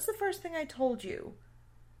 what's the first thing I told you?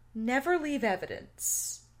 Never leave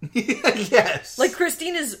evidence. Yes. Like,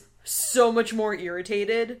 Christine is so much more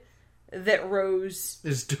irritated that Rose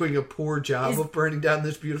is doing a poor job of burning down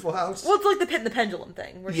this beautiful house. Well, it's like the Pit and the Pendulum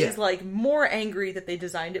thing, where she's like more angry that they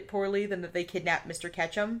designed it poorly than that they kidnapped Mr.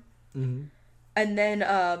 Ketchum. Mm-hmm. And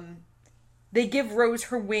then they give Rose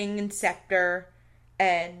her wing and scepter,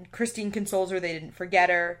 and Christine consoles her they didn't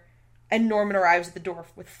forget her. And Norman arrives at the door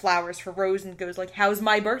with flowers for Rose and goes like, how's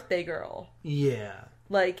my birthday girl? Yeah.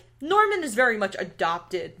 Like, Norman has very much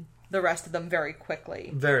adopted the rest of them very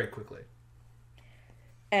quickly. Very quickly.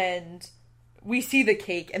 And we see the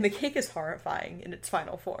cake, and the cake is horrifying in its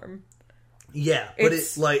final form. Yeah, but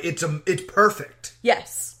it's perfect.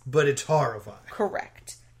 Yes. But it's horrifying.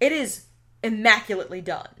 Correct. It is immaculately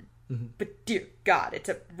done. Mm-hmm. But dear God, it's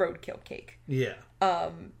a roadkill cake. Yeah.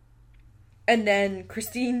 And then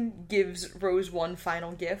Christine gives Rose one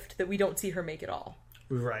final gift that we don't see her make at all.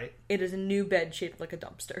 Right. It is a new bed shaped like a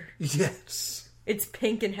dumpster. Yes. It's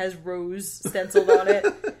pink and has Rose stenciled on it.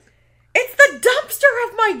 It's the dumpster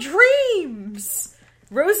of my dreams!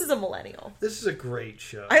 Rose is a millennial. This is a great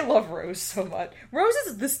show. I love Rose so much. Rose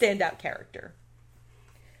is the standout character.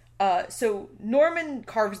 So Norman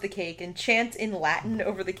carves the cake and chants in Latin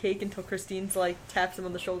over the cake until Christine's like, taps him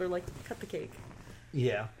on the shoulder like, cut the cake.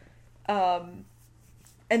 Yeah. And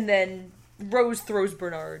then Rose throws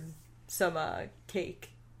Bernard some cake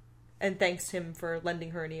and thanks him for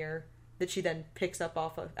lending her an ear that she then picks up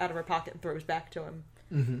out of her pocket and throws back to him.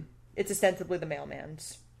 Mm-hmm. It's ostensibly the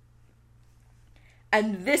mailman's.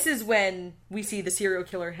 And this is when we see the serial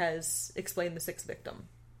killer has explained the 6th victim.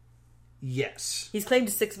 Yes. He's claimed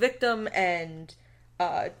a 6th victim, and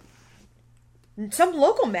some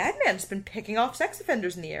local madman's been picking off sex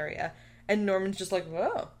offenders in the area. And Norman's just like,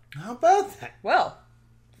 whoa. How about that? Well,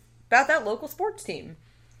 about that local sports team.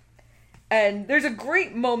 And there's a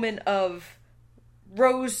great moment of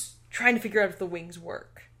Rose trying to figure out if the wings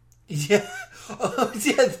work. Yeah. Oh,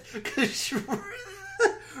 yeah, because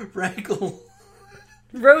Rankle...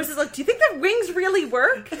 Rose is like, do you think the wings really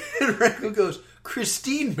work? And Rankle goes,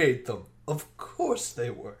 Christine made them. Of course they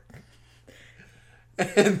work.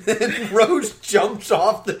 And then Rose jumps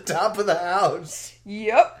off the top of the house.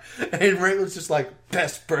 Yep. And Rankle's just like,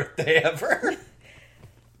 best birthday ever.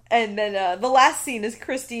 And then the last scene is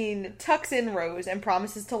Christine tucks in Rose and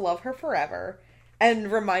promises to love her forever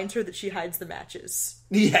and reminds her that she hides the matches.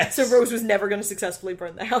 Yes. So Rose was never going to successfully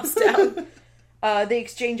burn the house down. They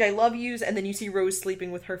exchange I love yous, and then you see Rose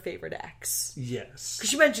sleeping with her favorite ex. Yes. Because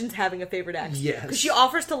she mentions having a favorite ex. Yes. Because she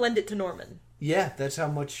offers to lend it to Norman. Yeah, that's how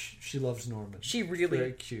much she loves Norman. She really,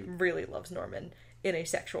 very cute. really loves Norman in a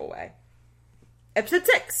sexual way. Episode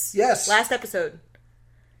 6. Yes. Last episode.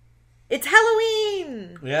 It's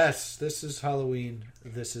Halloween! Yes, this is Halloween.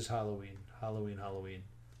 This is Halloween. Halloween, Halloween.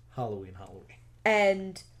 Halloween, Halloween.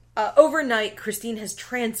 And overnight, Christine has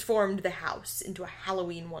transformed the house into a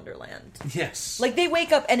Halloween wonderland. Yes. Like, they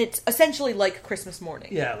wake up and it's essentially like Christmas morning.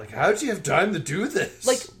 Yeah, like, how'd you have time to do this?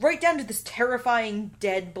 Like, right down to this terrifying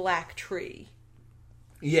dead black tree.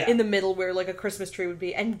 Yeah. In the middle where, like, a Christmas tree would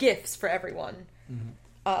be. And gifts for everyone.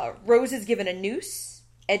 Mm-hmm. Rose is given a noose.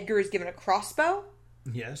 Edgar is given a crossbow.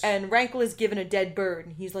 Yes. And Rankle is given a dead bird.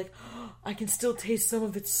 And he's like, oh, I can still taste some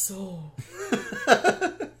of its soul.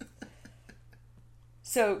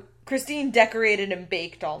 So, Christine decorated and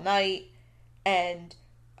baked all night. And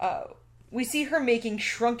we see her making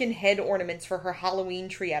shrunken head ornaments for her Halloween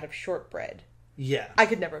tree out of shortbread. Yeah. I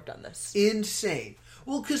could never have done this. Insane.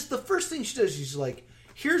 Well, because the first thing she does, she's like,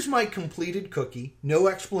 here's my completed cookie. No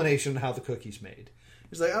explanation on how the cookie's made.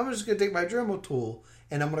 She's like, I'm just going to take my Dremel tool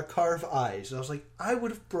and I'm going to carve eyes. And I was like, I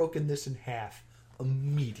would have broken this in half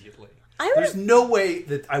immediately. There's no way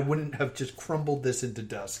that I wouldn't have just crumbled this into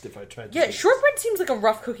dust if I tried to do shortbread seems like a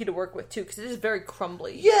rough cookie to work with, too, because it is very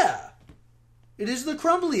crumbly. Yeah. It is the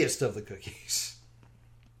crumbliest of the cookies.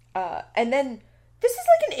 And then, this is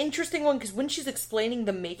like an interesting one, because when she's explaining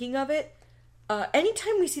the making of it,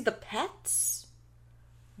 anytime we see the pets,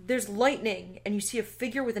 there's lightning, and you see a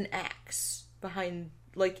figure with an axe behind,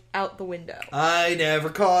 like, out the window. I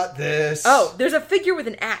never caught this. Oh, there's a figure with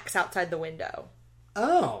an axe outside the window.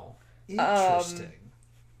 Oh. Interesting.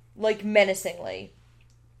 Like, menacingly.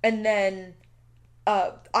 And then,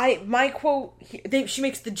 my quote, she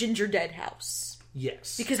makes the ginger dead house.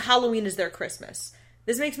 Yes. Because Halloween is their Christmas.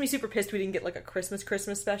 This makes me super pissed we didn't get, like, a Christmas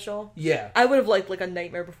special. Yeah. I would have liked, like, a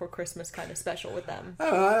Nightmare Before Christmas kind of special with them.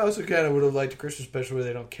 I also kind of would have liked a Christmas special where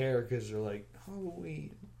they don't care because they're like,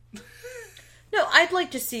 Halloween. No, I'd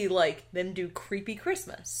like to see, like, them do Creepy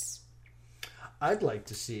Christmas. I'd like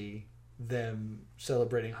to see them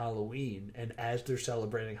celebrating Halloween, and as they're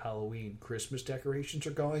celebrating Halloween, Christmas decorations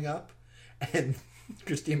are going up, and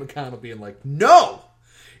Christine McConnell being like, no!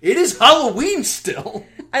 It is Halloween still!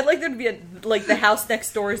 I'd like there to be like, the house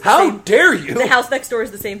next door is the How same... dare you! The house next door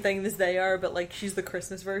is the same thing as they are, but, like, she's the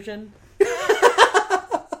Christmas version.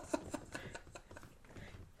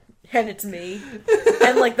 And it's me.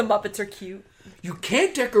 And, like, the Muppets are cute. You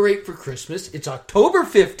can't decorate for Christmas. It's October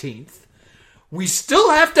 15th. We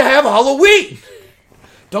still have to have Halloween!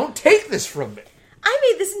 Don't take this from me. I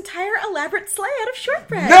made this entire elaborate sleigh out of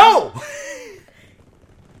shortbread. No!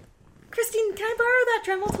 Christine, can I borrow that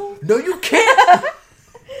Dremel tool? No, you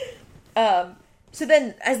can't! So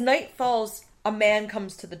then, as night falls, a man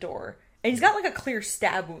comes to the door. And he's got, like, a clear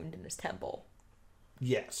stab wound in his temple.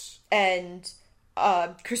 Yes. And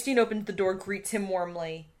Christine opens the door, greets him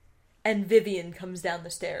warmly, and Vivian comes down the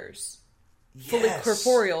stairs. Fully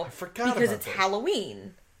corporeal. I forgot because about it's that.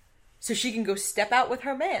 Halloween. So she can go step out with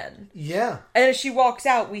her man. Yeah. And as she walks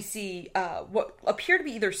out, we see what appear to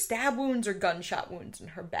be either stab wounds or gunshot wounds in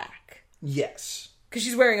her back. Yes. Because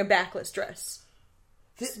she's wearing a backless dress.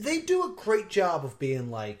 They do a great job of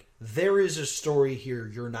being like, there is a story here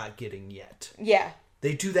you're not getting yet. Yeah.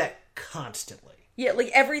 They do that constantly. Yeah,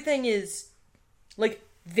 like everything is... Like,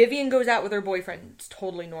 Vivian goes out with her boyfriend. It's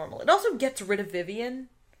totally normal. It also gets rid of Vivian.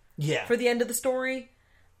 Yeah. For the end of the story.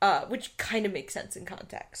 Which kind of makes sense in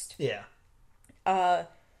context. Yeah.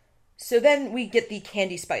 So then we get the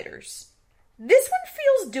candy spiders. This one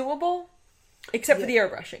feels doable. Except for the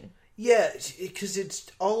airbrushing. Yeah, because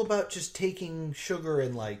it's all about just taking sugar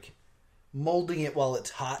and, like, molding it while it's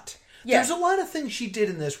hot. Yeah. There's a lot of things she did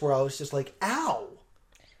in this where I was just like, ow.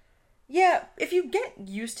 Yeah, if you get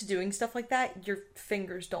used to doing stuff like that, your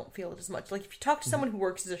fingers don't feel it as much. Like, if you talk to someone who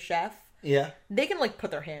works as a chef, they can, like, put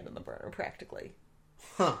their hand on the burner, practically.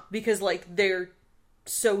 Huh. Because, like, they're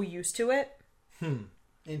so used to it.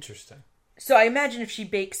 Interesting. So I imagine if she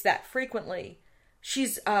bakes that frequently,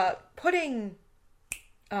 she's putting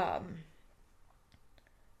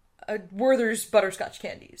Werther's butterscotch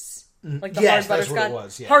candies. Like the Yes, hard that's what butterscotch, it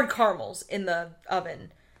was, yeah. hard caramels in the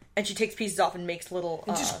oven. And she takes pieces off and makes little...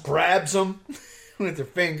 And just grabs them with her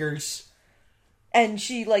fingers. And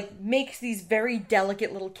she, like, makes these very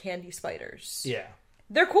delicate little candy spiders. Yeah.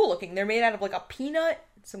 They're cool looking. They're made out of, like, a peanut,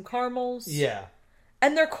 some caramels. Yeah.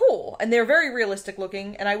 And they're cool. And they're very realistic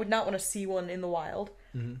looking. And I would not want to see one in the wild.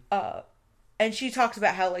 And she talks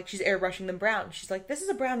about how, like, she's airbrushing them brown. She's like, this is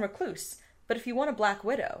a brown recluse. But if you want a black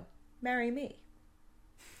widow, marry me.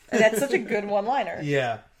 And that's such a good one-liner.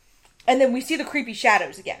 Yeah. And then we see the creepy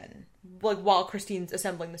shadows again. Like, while Christine's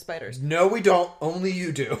assembling the spiders. No, we don't. Only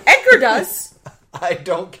you do. Edgar does. I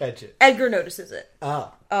don't catch it. Edgar notices it.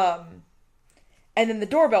 Ah. And then the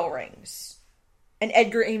doorbell rings. And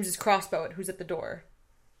Edgar aims his crossbow at who's at the door.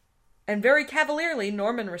 And very cavalierly,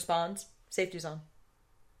 Norman responds, safety's on.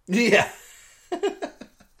 Yeah.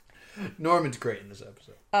 Norman's great in this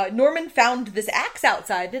episode. Norman found this axe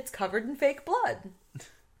outside and it's covered in fake blood.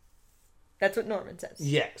 That's what Norman says.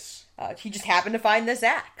 Yes. He just happened to find this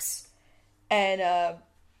axe. And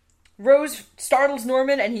Rose startles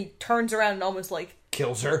Norman and he turns around and almost like...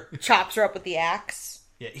 Kills her. Chops her up with the axe.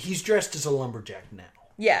 Yeah, he's dressed as a lumberjack now.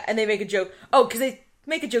 Yeah, and they make a joke. Oh, because they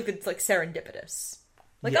make a joke that's like serendipitous.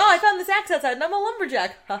 Like, Yes. oh, I found this axe outside and I'm a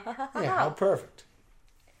lumberjack. Ha ha ha ha. Yeah, how perfect.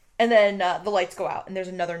 And then the lights go out and there's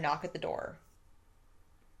another knock at the door.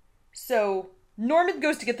 So Norman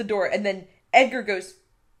goes to get the door and then Edgar goes,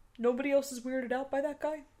 nobody else is weirded out by that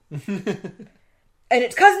guy? And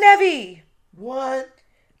it's Cousin Evie! What?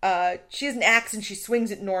 She has an axe and she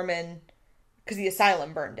swings at Norman because the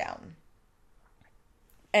asylum burned down.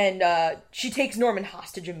 And she takes Norman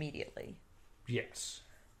hostage immediately. Yes.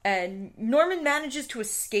 And Norman manages to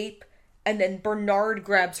escape and then Bernard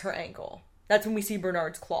grabs her ankle. That's when we see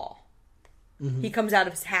Bernard's claw. He comes out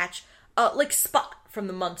of his hatch, like Spot from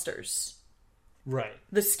the Munsters. Right.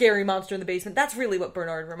 The scary monster in the basement. That's really what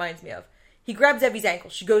Bernard reminds me of. He grabs Evie's ankle.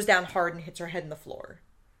 She goes down hard and hits her head in the floor.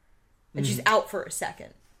 And she's out for a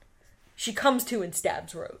second. She comes to and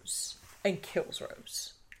stabs Rose. And kills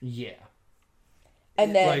Rose. Yeah.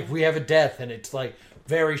 And then... Like, we have a death and it's, like,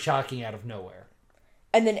 very shocking out of nowhere.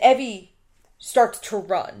 And then Evie starts to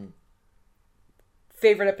run.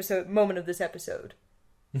 Favorite moment of this episode.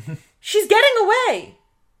 She's getting away!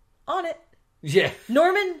 On it. Yeah.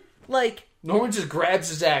 Norman just grabs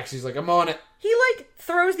his axe. He's like, I'm on it. He,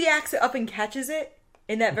 throws the axe up and catches it.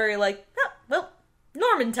 In that very,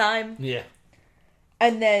 Norman time. Yeah.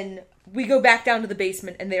 And then we go back down to the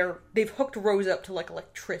basement and they've hooked Rose up to,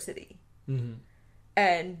 electricity. Mm-hmm.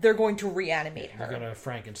 And they're going to reanimate her. They're going to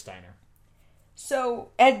Frankenstein her. So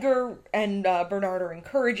Edgar and Bernard are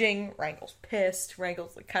encouraging. Rankel's pissed.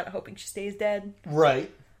 Rankel's kind of hoping she stays dead. Right.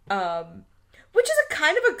 Which is a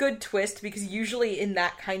kind of a good twist because usually in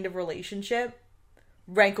that kind of relationship,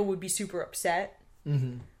 Rankel would be super upset.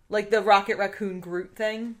 Mm-hmm. Like the Rocket Raccoon Groot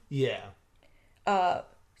thing. Yeah. So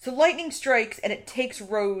lightning strikes and it takes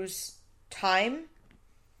Rose time.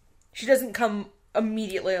 She doesn't come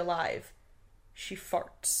immediately alive. She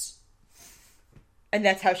farts. And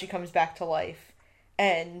that's how she comes back to life.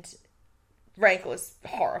 And Rankel is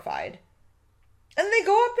horrified. And they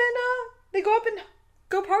go up and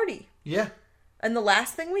go party. Yeah. And the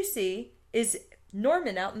last thing we see is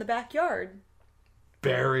Norman out in the backyard.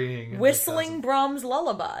 Burying. Whistling Brahms'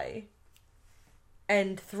 lullaby.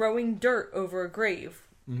 And throwing dirt over a grave.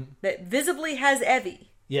 Mm-hmm. That visibly has Evie.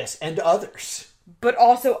 Yes, and others. But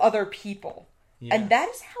also other people. Yeah. And that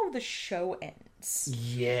is how the show ends.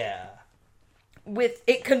 Yeah.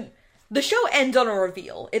 The show ends on a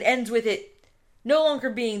reveal. It ends with it no longer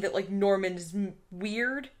being that Norman is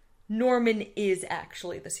weird. Norman is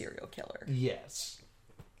actually the serial killer. Yes.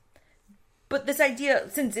 But this idea,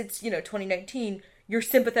 since it's 2019, your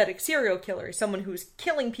sympathetic serial killer is someone who's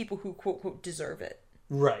killing people who quote unquote deserve it.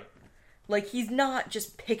 Right. He's not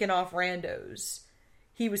just picking off randos.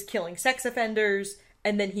 He was killing sex offenders,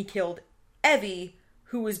 and then he killed Evie,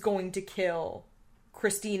 who was going to kill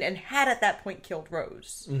Christine and had at that point killed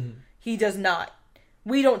Rose. Mm-hmm. He does not.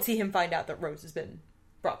 We don't see him find out that Rose has been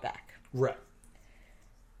brought back. Right.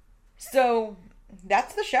 So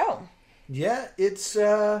that's the show. Yeah, it's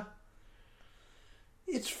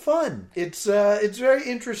fun. It's very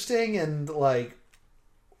interesting and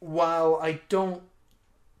while I don't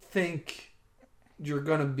think you're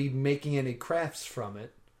going to be making any crafts from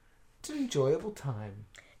it, it's an enjoyable time.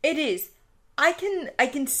 It is. I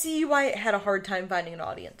can see why it had a hard time finding an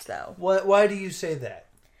audience, though. Why do you say that?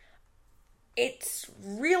 It's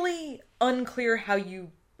really unclear how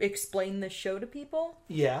you explain this show to people.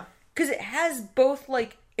 Yeah. Because it has both,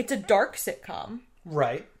 like, it's a dark sitcom.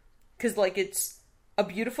 Right. Because, like, it's a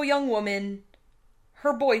beautiful young woman,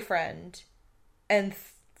 her boyfriend, and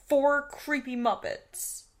 4 creepy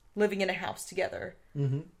Muppets living in a house together.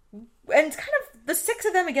 Mm-hmm. And it's kind of the 6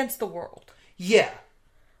 of them against the world. Yeah.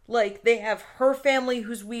 Like, they have her family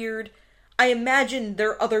who's weird. I imagine there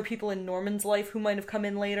are other people in Norman's life who might have come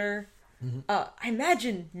in later. Mm-hmm. I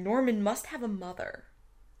imagine Norman must have a mother.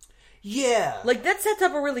 Yeah. Like, that sets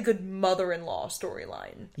up a really good mother-in-law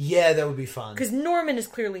storyline. Yeah, that would be fun. Because Norman is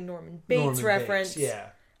clearly Norman Bates reference. Yeah.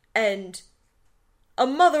 And a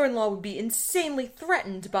mother-in-law would be insanely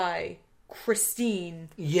threatened by Christine.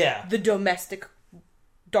 Yeah. The domestic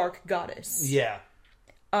dark goddess. Yeah.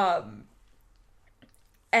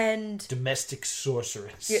 And... domestic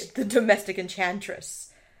sorceress. Yeah, the domestic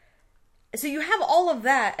enchantress. So you have all of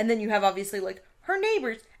that, and then you have, obviously, like, her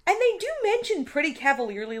neighbors. And they do mention pretty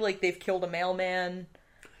cavalierly, like, they've killed a mailman.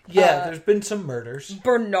 Yeah, there's been some murders.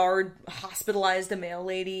 Bernard hospitalized a mail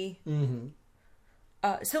lady. Mm-hmm.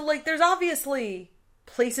 So, like, there's obviously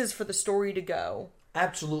places for the story to go.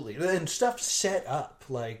 Absolutely. And stuff set up.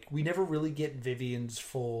 Like, we never really get Vivian's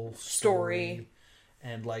full story.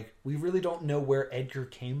 And, like, we really don't know where Edgar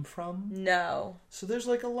came from. No. So there's,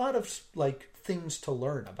 like, a lot of, like, things to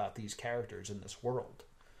learn about these characters in this world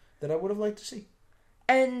that I would have liked to see.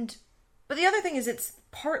 But the other thing is it's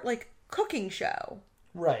part, like, cooking show.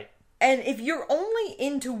 Right. And if you're only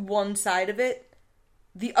into one side of it,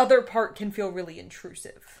 the other part can feel really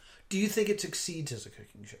intrusive. Do you think it succeeds as a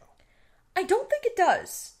cooking show? I don't think it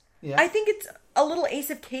does. Yeah. I think it's a little Ace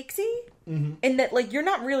of Cakesy in that, like, you're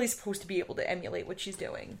not really supposed to be able to emulate what she's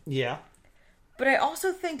doing. Yeah. But I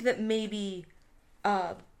also think that maybe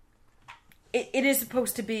it is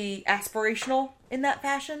supposed to be aspirational in that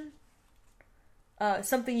fashion.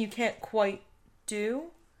 Something you can't quite do.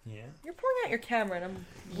 Yeah. You're pulling out your camera and I'm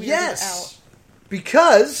weirded out.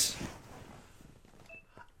 Because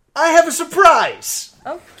I have a surprise.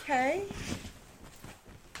 Okay.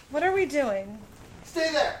 What are we doing?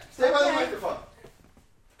 Stay there. Stay by the microphone.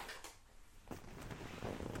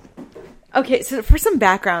 Okay, so for some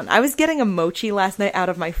background, I was getting a mochi last night out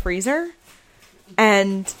of my freezer,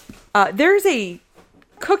 and there's a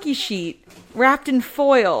cookie sheet wrapped in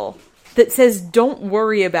foil that says "Don't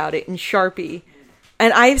worry about it" in Sharpie.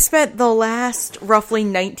 And I've spent the last roughly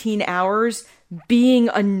 19 hours being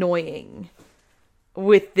annoying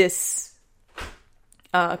with this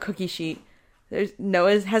cookie sheet. There's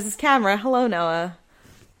Noah has his camera. Hello, Noah.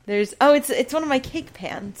 It's one of my cake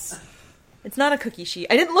pans. It's not a cookie sheet.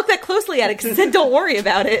 I didn't look that closely at it because it said "Don't worry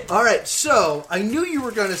about it." All right, so I knew you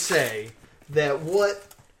were going to say that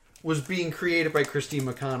what was being created by Christine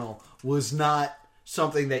McConnell was not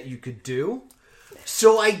something that you could do.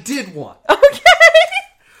 So I did one. Okay.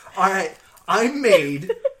 All right, I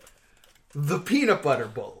made the peanut butter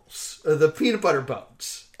bowls, the peanut butter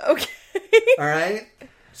bones. Okay. All right.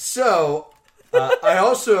 So I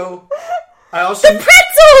also the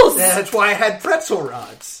pretzels. That's why I had pretzel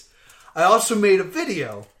rods. I also made a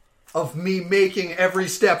video of me making every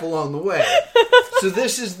step along the way. So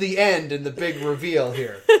this is the end and the big reveal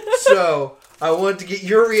here. So I wanted to get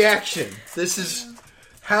your reaction. This is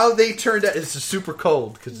how they turned out. This is super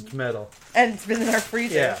cold because it's metal. And it's been in our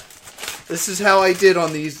freezer. Yeah. This is how I did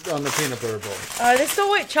on the peanut butter bowl. Are they still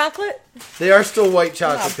white chocolate? They are still white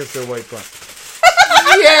chocolate because they're white bun.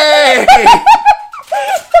 Yay!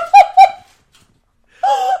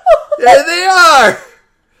 There they are!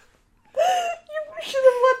 You should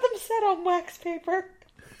have let them set on wax paper.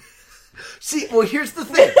 See, well, here's the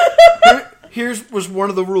thing. Here's was one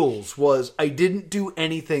of the rules, was I didn't do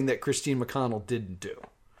anything that Christine McConnell didn't do.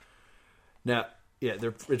 Now, yeah,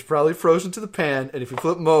 it's probably frozen to the pan, and if you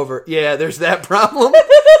flip them over, yeah, there's that problem.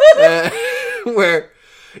 Where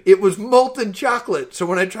it was molten chocolate, so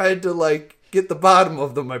when I tried to, like, get the bottom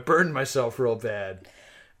of them, I burned myself real bad.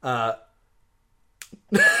 I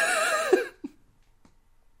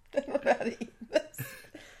don't know how to eat this.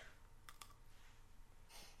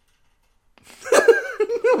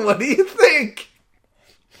 What do you think?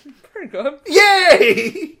 Pretty good.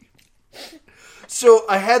 Yay! So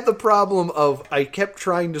I had the problem of I kept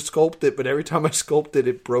trying to sculpt it, but every time I sculpted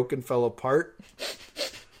it broke and fell apart.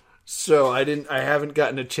 So I haven't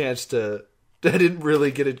gotten a chance to, I didn't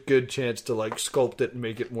really get a good chance to, like, sculpt it and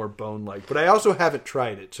make it more bone-like. But I also haven't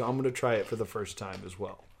tried it, so I'm going to try it for the first time as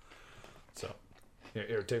well. So,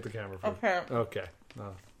 here, take the camera. Okay.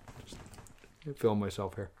 Just film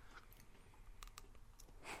myself here.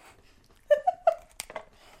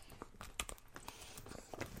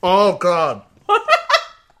 Oh, God.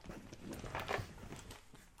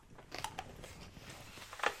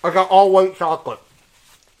 I got all white chocolate.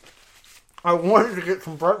 I wanted to get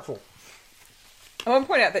some pretzel. I want to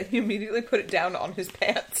point out that he immediately put it down on his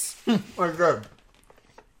pants. I did.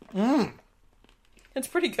 It's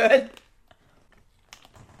pretty good.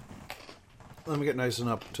 Let me get nice and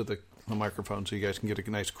up to the microphone so you guys can get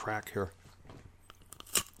a nice crack here.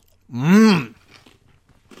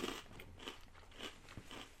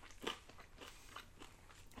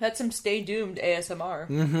 That's some Stay Doomed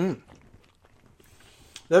ASMR.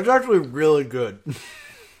 That's actually really good.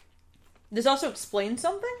 This also explains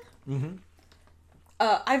something.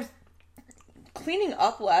 I was cleaning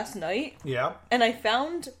up last night. Yeah. And I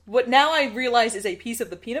found what now I realize is a piece of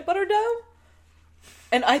the peanut butter dough.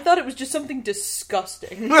 And I thought it was just something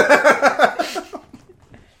disgusting.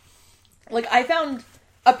 Like, I found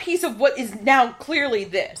a piece of what is now clearly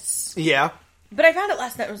this. Yeah. But I found it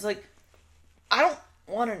last night and was like, I don't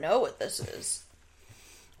want to know what this is.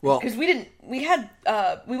 Well, Because we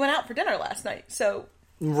went out for dinner last night, so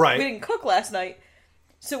right. we didn't cook last night.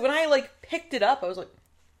 So when I, like, picked it up, I was like,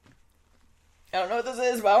 I don't know what this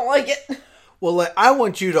is, but I don't like it. Well, like, I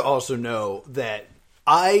want you to also know that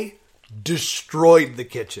I destroyed the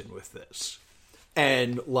kitchen with this.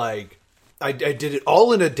 And, like, I did it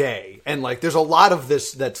all in a day. And, like, there's a lot of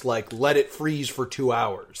this that's, like, let it freeze for 2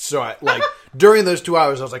 hours. So, during those 2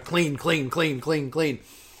 hours, I was like, clean, clean, clean, clean, clean.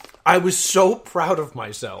 I was so proud of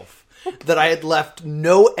myself that I had left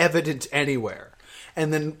no evidence anywhere.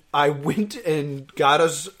 And then I went and got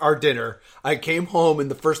us our dinner. I came home, and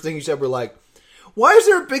the first thing he said were like, why is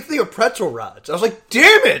there a big thing of pretzel rods? I was like,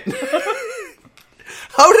 damn it!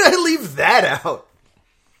 How did I leave that out?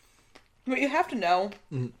 But you have to know,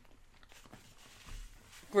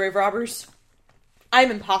 grave robbers,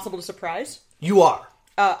 I'm impossible to surprise. You are.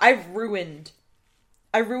 I've ruined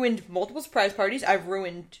multiple surprise parties. I've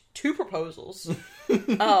ruined 2 proposals.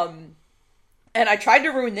 And I tried to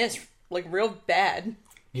ruin this, like, real bad.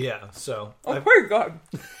 Yeah, so... Oh, pretty good.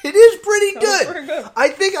 It is pretty good. Pretty good. I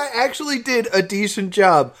think I actually did a decent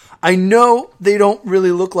job. I know they don't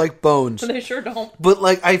really look like bones. They sure don't. But,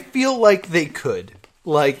 like, I feel like they could.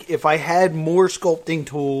 Like, if I had more sculpting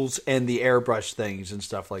tools and the airbrush things and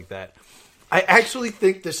stuff like that, I actually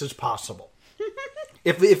think this is possible.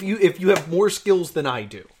 If you have more skills than I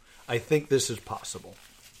do, I think this is possible.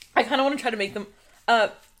 I kind of want to try to make them...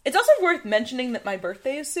 it's also worth mentioning that my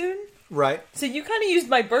birthday is soon. Right. So you kind of used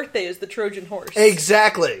my birthday as the Trojan horse.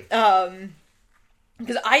 Exactly.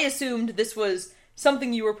 Because I assumed this was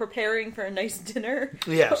something you were preparing for a nice dinner.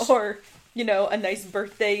 Yes. Or, a nice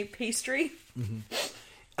birthday pastry. Mm-hmm.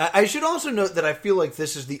 I should also note that I feel like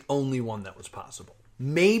this is the only one that was possible.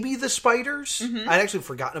 Maybe the spiders. I'd actually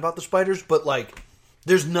forgotten about the spiders, but, like,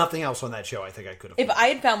 there's nothing else on that show I think I could have. If I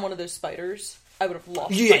had found one of those spiders, I would have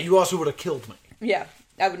lost. Yeah, you also would have killed me. Yeah,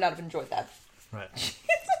 I would not have enjoyed that. Right.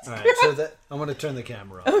 All right, so that I'm going to turn the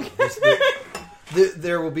camera on. Okay.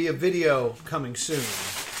 There will be a video coming soon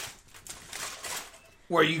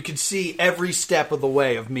where you can see every step of the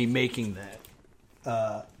way of me making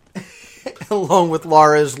that. Along with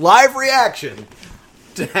Laura's live reaction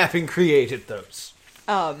to having created those.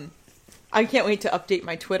 I can't wait to update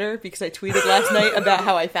my Twitter because I tweeted last night about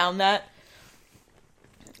how I found that.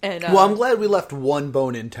 And well, I'm glad we left one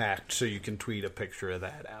bone intact so you can tweet a picture of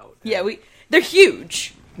that out. Yeah, they're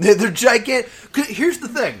huge. They're gigantic. Here's the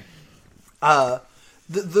thing.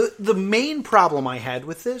 The main problem I had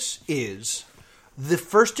with this is the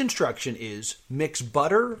first instruction is mix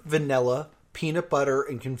butter, vanilla, peanut butter,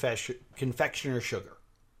 and confectioner sugar.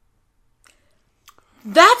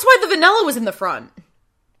 That's why the vanilla was in the front.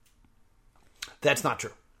 That's not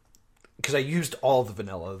true. Because I used all the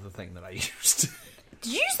vanilla of the thing that I used.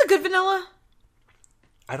 Did you use the good vanilla?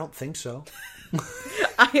 I don't think so.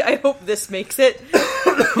 I hope this makes it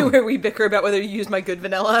where we bicker about whether you use my good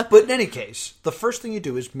vanilla. But in any case, the first thing you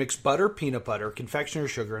do is mix butter, peanut butter, confectioner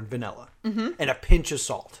sugar, and vanilla. And a pinch of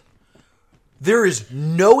salt. There is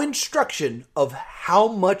no instruction of how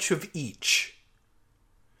much of each.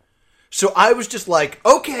 So I was just like,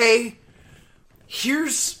 okay,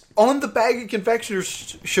 here's... On the bag of confectioner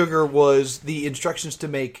sugar was the instructions to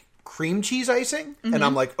make cream cheese icing. And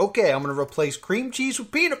I'm like, okay, I'm going to replace cream cheese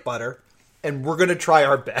with peanut butter. And we're going to try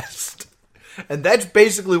our best. And that's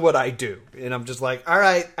basically what I do. And I'm just like, all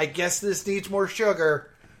right, I guess this needs more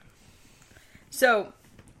sugar. So,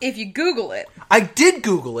 if you Google it... I did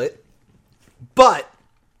Google it, but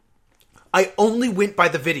I only went by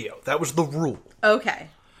the video. That was the rule. Okay.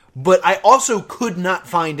 But I also could not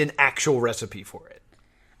find an actual recipe for it.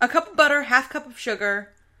 A cup of butter, half cup of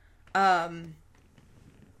sugar. A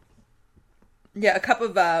cup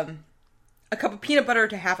of peanut butter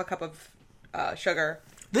to half a cup of sugar.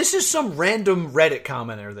 This is some random Reddit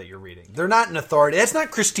commenter that you're reading. They're not an authority. That's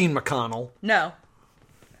not Christine McConnell. No.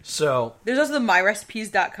 So. There's also the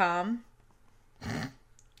myrecipes.com.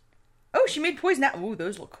 Oh, she made poison apple. Ooh,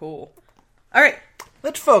 those look cool. All right.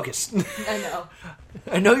 Let's focus. I know.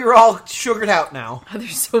 I know you're all sugared out now.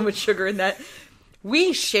 There's so much sugar in that.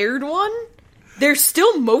 We shared one. There's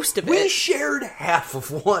still most of it. We shared half of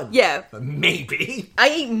one. Yeah. Maybe. I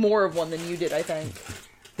ate more of one than you did, I think.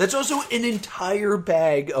 That's also an entire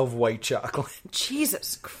bag of white chocolate.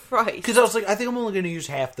 Jesus Christ. Because I was like, I think I'm only going to use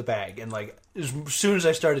half the bag. And like, as soon as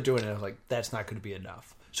I started doing it, I was like, that's not going to be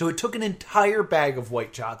enough. So it took an entire bag of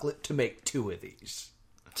white chocolate to make 2 of these.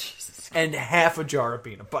 Jesus. And half a jar of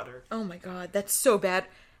peanut butter. Oh my god, that's so bad.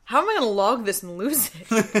 How am I going to log this and lose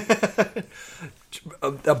it?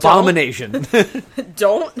 Abomination.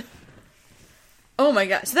 Don't. Oh my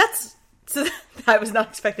god. So I was not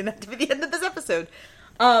expecting that to be the end of this episode.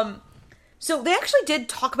 So they actually did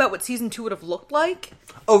talk about what season 2 would have looked like.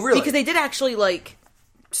 Oh, really? Because they did actually, like,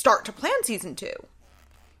 start to plan season 2.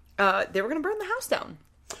 They were going to burn the house down.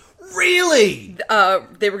 Really?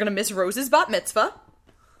 They were going to miss Rose's bat mitzvah.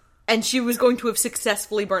 And she was going to have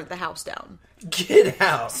successfully burnt the house down. Get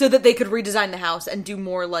out. So that they could redesign the house and do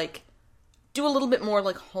a little bit more,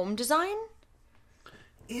 like, home design.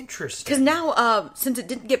 Interesting. Because now, since it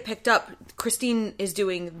didn't get picked up, Christine is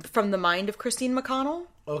doing From the Mind of Christine McConnell.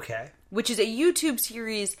 Okay. Which is a YouTube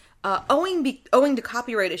series, owing to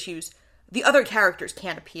copyright issues, the other characters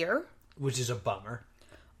can't appear. Which is a bummer.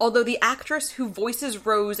 Although the actress who voices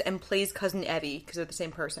Rose and plays Cousin Evie, because they're the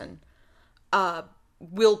same person,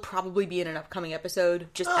 will probably be in an upcoming episode,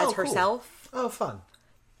 just as herself. Cool. Oh, fun.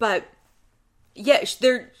 But, yeah,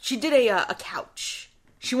 she did a couch.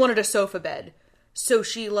 She wanted a sofa bed. So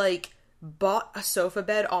she, like, bought a sofa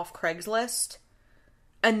bed off Craigslist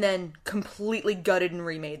and then completely gutted and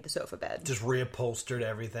remade the sofa bed. Just reupholstered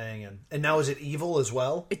everything. And now is it evil as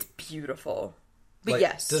well? It's beautiful. But like,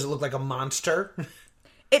 yes. Does it look like a monster?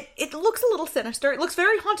 It looks a little sinister. It looks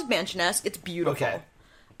very Haunted Mansion-esque. It's beautiful. Okay.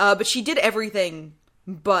 But she did everything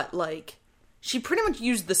but, like, she pretty much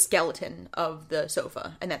used the skeleton of the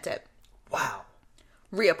sofa, and that's it. Wow.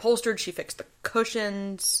 Reupholstered, she fixed the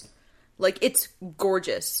cushions. Like, it's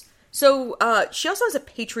gorgeous. So, she also has a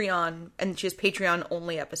Patreon, and she has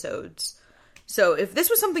Patreon-only episodes. So, if this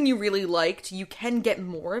was something you really liked, you can get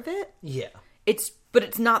more of it. Yeah. But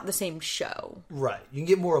it's not the same show. Right. You can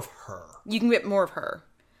get more of her. You can get more of her.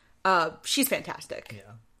 She's fantastic.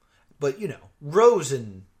 Yeah. But, you know, Rose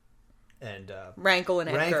and Rankle and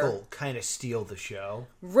Edgar. Rankle kind of steal the show.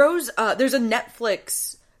 Rose, there's a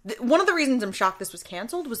Netflix... One of the reasons I'm shocked this was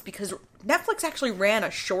canceled was because Netflix actually ran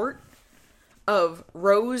a short of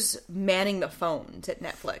Rose manning the phones at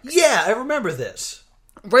Netflix. Yeah, I remember this.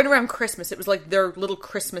 Right around Christmas. It was like their little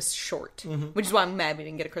Christmas short. Mm-hmm. Which is why I'm mad we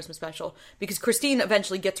didn't get a Christmas special. Because Christine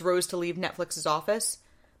eventually gets Rose to leave Netflix's office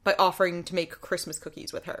by offering to make Christmas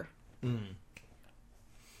cookies with her. Mm.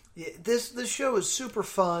 Yeah, this show is super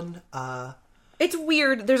fun. It's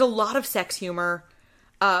weird. There's a lot of sex humor,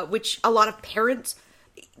 which a lot of parents...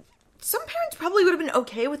 Some parents probably would have been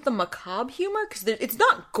okay with the macabre humor, because it's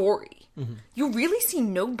not gory. Mm-hmm. You really see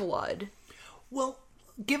no blood. Well,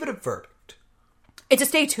 give it a verdict. It's a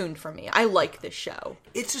stay tuned for me. I like this show.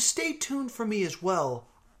 It's a stay tuned for me as well.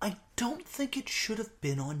 I don't think it should have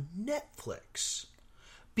been on Netflix.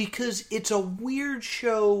 Because it's a weird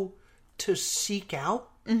show to seek out.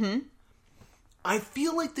 Mm-hmm. I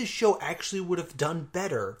feel like this show actually would have done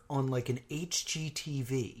better on like an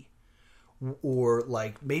HGTV. Or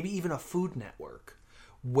like maybe even a Food Network.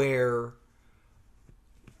 Where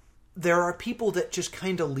there are people that just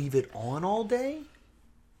kind of leave it on all day.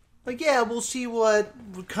 Like, yeah, we'll see what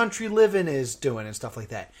Country Living is doing and stuff like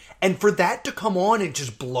that. And for that to come on and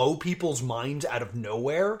just blow people's minds out of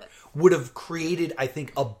nowhere would have created, I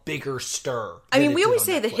think, a bigger stir. I mean, we always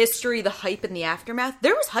say Netflix. The history, the hype, and the aftermath.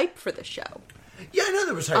 There was hype for this show. Yeah, I know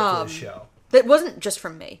there was hype for this show. That wasn't just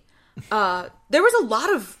from me. There was a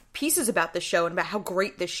lot of pieces about this show and about how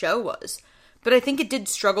great this show was. But I think it did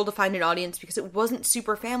struggle to find an audience because it wasn't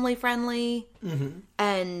super family friendly. Mm-hmm.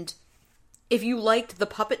 And if you liked the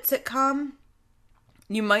puppet sitcom,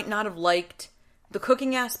 you might not have liked the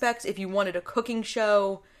cooking aspects. If you wanted a cooking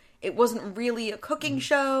show, it wasn't really a cooking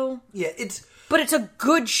show. Yeah, but it's a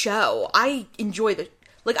good show. I enjoy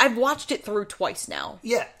I've watched it through twice now.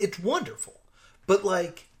 Yeah, it's wonderful. But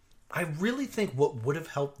like, I really think what would have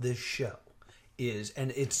helped this show is,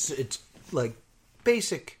 and it's like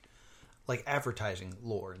basic like advertising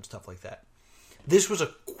lore and stuff like that. This was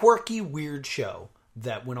a quirky, weird show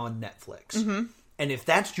that went on Netflix. Mm-hmm. And if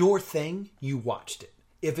that's your thing, you watched it.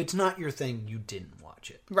 If it's not your thing, you didn't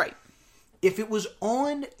watch it. Right. if it was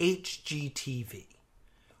on HGTV,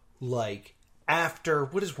 like after,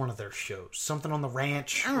 what is one of their shows? Something on the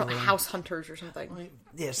Ranch? I don't know, House Hunters or something.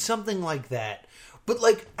 Yeah, something like that. But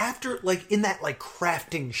like after, like in that like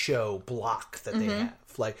crafting show block that they have,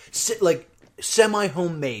 like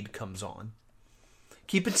semi-homemade comes on.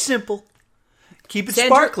 Keep it simple, keep it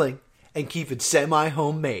sparkling, and keep it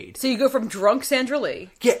semi-homemade. So you go from drunk Sandra Lee.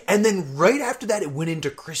 Yeah, and then right after that it went into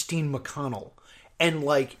Christine McConnell. And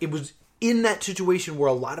like it was in that situation where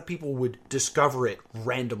a lot of people would discover it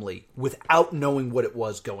randomly without knowing what it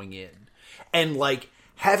was going in. And like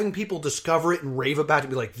having people discover it and rave about it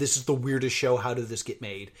and be like, this is the weirdest show, how did this get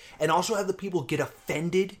made? And also have the people get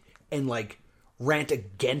offended and like rant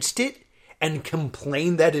against it and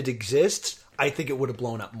complain that it exists, I think it would have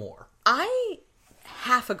blown up more. I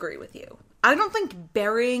half agree with you. I don't think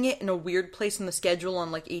burying it in a weird place in the schedule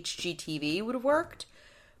on like HGTV would have worked.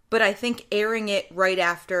 But I think airing it right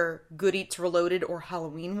after Good Eats Reloaded or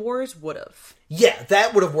Halloween Wars would have. Yeah,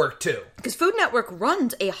 that would have worked too. Because Food Network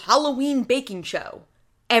runs a Halloween baking show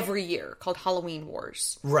every year called Halloween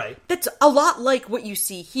Wars. Right. That's a lot like what you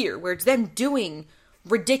see here, where it's them doing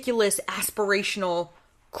ridiculous, aspirational,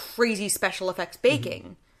 crazy special effects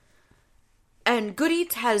baking. And Good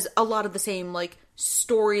Eats has a lot of the same, like,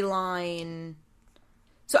 storyline.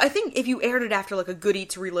 So I think if you aired it after, like, a Good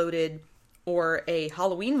Eats Reloaded or a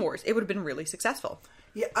Halloween Wars, it would have been really successful.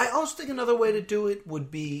 Yeah, I also think another way to do it would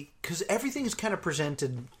be, because everything is kind of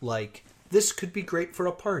presented like, this could be great for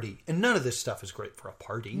a party. And none of this stuff is great for a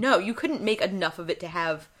party. No, you couldn't make enough of it to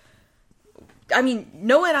have... I mean,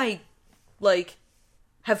 Noah and I, like,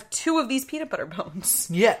 have 2 of these peanut butter bones.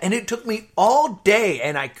 Yeah, and it took me all day,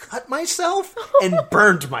 and I cut myself and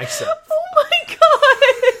burned myself. Oh my god!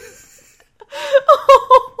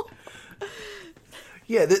 Oh.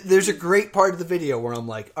 Yeah, there's a great part of the video where I'm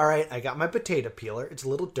like, all right, I got my potato peeler. It's a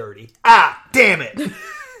little dirty. Ah, damn it!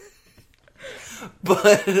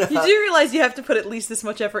 But you do realize you have to put at least this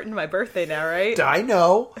much effort into my birthday now, right? I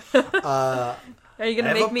know. Are you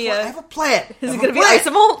going to make me I have a plan. Is it going to be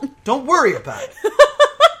Isomalt? Don't worry about it.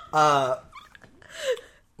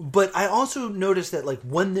 But I also noticed that, like,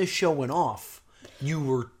 when this show went off,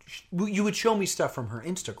 you would show me stuff from her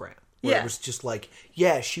Instagram. Where it was just like,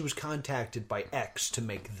 yeah, she was contacted by X to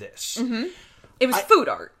make this. Mm-hmm. It was food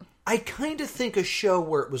art. I kind of think a show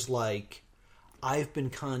where it was like, I've been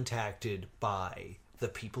contacted by the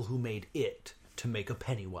people who made it to make a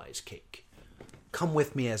Pennywise cake. Come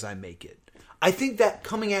with me as I make it. I think that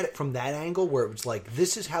coming at it from that angle, where it was like,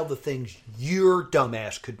 this is how the things your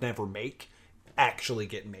dumbass could never make actually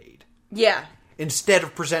get made. Yeah. Instead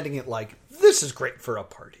of presenting it like, this is great for a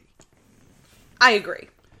party. I agree.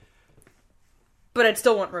 But I'd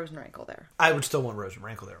still want Rose and Rankle there. I would still want Rose and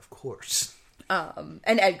Rankle there, of course. And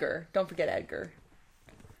Edgar. Don't forget Edgar.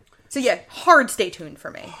 So yeah, hard stay tuned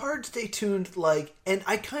for me. Hard stay tuned, like, and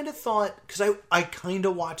I kind of thought, because I kind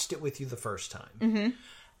of watched it with you the first time. Mm-hmm.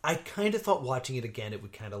 I kind of thought watching it again, it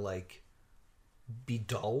would kind of, like, be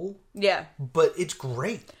dull. Yeah. But it's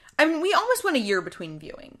great. I mean, we almost went a year between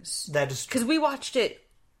viewings. That is true. Because we watched it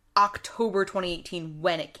October 2018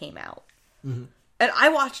 when it came out. Mm-hmm. And I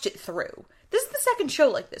watched it through. This is the second show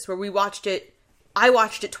like this, where we watched it... I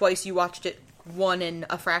watched it twice, you watched it 1 and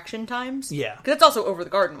a fraction times. Yeah. Because it's also Over the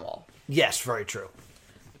Garden Wall. Yes, very true.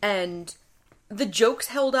 And the jokes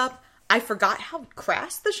held up. I forgot how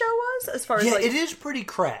crass the show was, as far as, like... it is pretty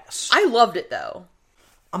crass. I loved it, though.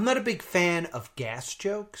 I'm not a big fan of gas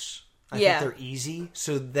jokes. I think they're easy,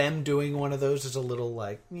 so them doing one of those is a little,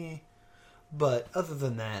 like, meh. But other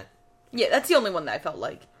than that... Yeah, that's the only one that I felt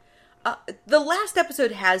like... the last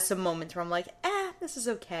episode has some moments where I'm like, this is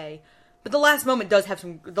okay. But the last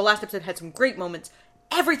episode had some great moments.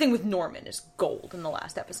 Everything with Norman is gold in the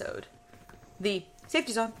last episode. The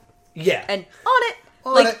safety's on. Yeah. And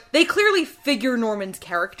on it. They clearly figure Norman's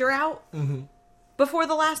character out before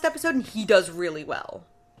the last episode, and he does really well.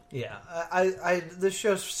 Yeah. This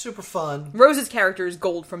show's super fun. Rose's character is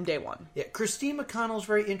gold from day one. Yeah, Christine McConnell's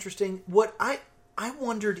very interesting. What I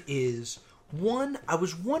wondered is... One, I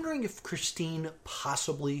was wondering if Christine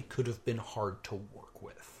possibly could have been hard to work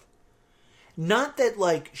with. Not that,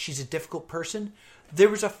 like, she's a difficult person. There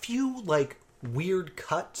was a few, like, weird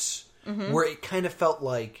cuts where it kind of felt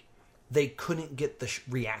like they couldn't get the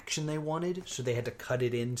reaction they wanted, so they had to cut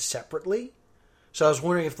it in separately. So I was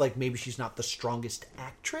wondering if, like, maybe she's not the strongest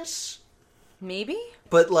actress. Maybe?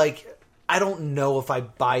 But, like, I don't know if I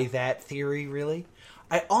buy that theory, really.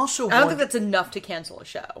 I don't think that's enough to cancel a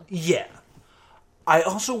show. Yeah. I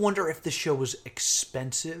also wonder if the show was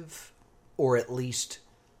expensive or at least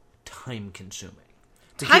time-consuming.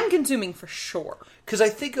 Time-consuming for sure. Because I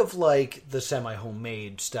think of, like, the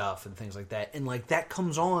semi-homemade stuff and things like that, and, like, that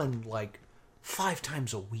comes on, like, 5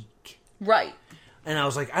 times a week. Right. And I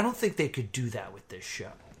was like, I don't think they could do that with this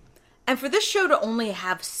show. And for this show to only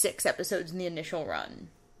have 6 episodes in the initial run,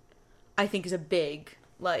 I think is a big,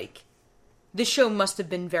 like, this show must have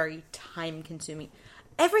been very time-consuming.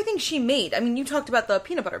 Everything she made, I mean, you talked about the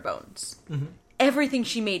peanut butter bones. Mm-hmm. Everything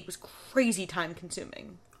she made was crazy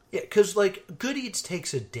time-consuming. Yeah, because, like, Good Eats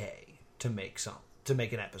takes a day to make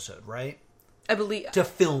an episode, right? I believe... To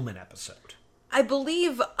film an episode. I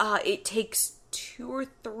believe it takes 2 or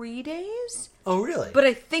 3 days. Oh, really? But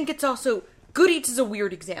I think it's also... Good Eats is a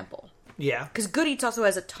weird example. Yeah. Because Good Eats also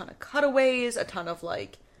has a ton of cutaways, a ton of,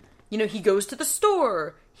 like... You know, he goes to the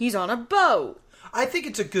store, he's on a boat. I think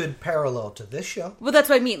it's a good parallel to this show. Well, that's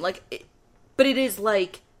what I mean. Like, but it is,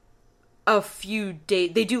 like, a few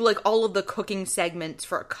days. They do, like, all of the cooking segments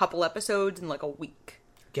for a couple episodes in, like, a week.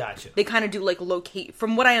 Gotcha. They kind of do, like,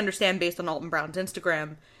 from what I understand based on Alton Brown's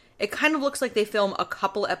Instagram, it kind of looks like they film a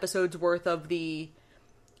couple episodes worth of the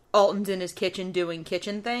Alton's in his kitchen doing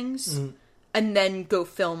kitchen things, and then go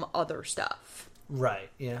film other stuff. Right,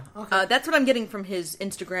 yeah. Okay. That's what I'm getting from his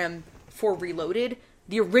Instagram for Reloaded.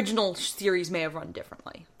 The original series may have run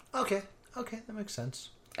differently. Okay, that makes sense.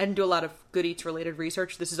 I didn't do a lot of Good Eats related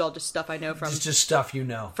research. This is all just stuff I know from... Just stuff you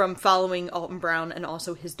know. From following Alton Brown and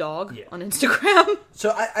also his dog on Instagram.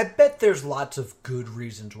 So I bet there's lots of good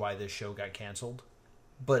reasons why this show got canceled.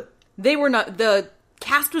 But... They were not... The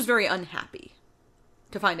cast was very unhappy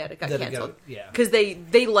to find out it got canceled. Because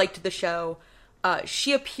they liked the show.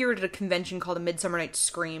 She appeared at a convention called A Midsummer Night's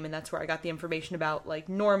Scream, and that's where I got the information about, like,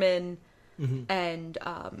 Norman. And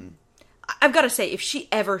I've got to say, if she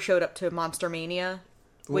ever showed up to Monster Mania,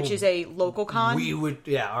 which is a local con, we would,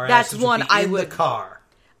 our that's asses one would be I in would. The car.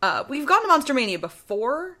 We've gone to Monster Mania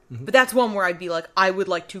before, but that's one where I'd be like, I would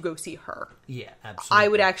like to go see her. Yeah, absolutely. I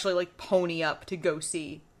would actually like pony up to go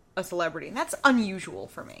see a celebrity, and that's unusual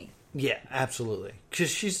for me. Yeah, absolutely, because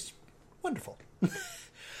she's wonderful.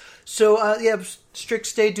 So, strict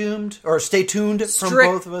stay tuned from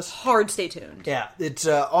both of us. Hard stay tuned. Yeah, it's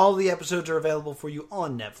all the episodes are available for you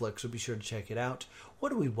on Netflix, so be sure to check it out.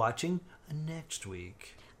 What are we watching next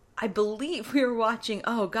week? I believe we are watching,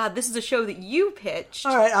 oh god, this is a show that you pitched.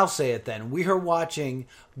 All right, I'll say it then. We are watching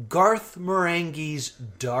Garth Marenghi's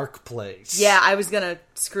Dark Place. Yeah, I was going to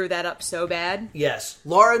screw that up so bad. Yes,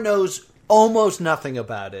 Laura knows almost nothing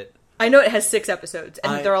about it. I know it has 6 episodes,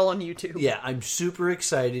 and they're all on YouTube. Yeah, I'm super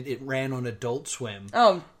excited. It ran on Adult Swim.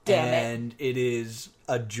 Oh, damn it. And it is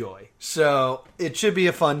a joy. So, it should be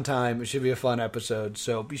a fun time. It should be a fun episode.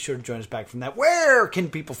 So, be sure to join us back from that. Where can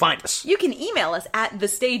people find us? You can email us at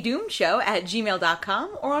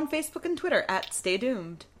thestaydoomedshow@gmail.com or on Facebook and Twitter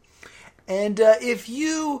 @staydoomed. And if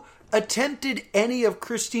you attempted any of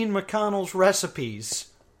Christine McConnell's recipes,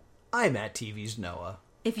 I'm at TV's Noah.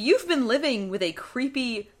 If you've been living with a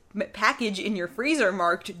creepy package in your freezer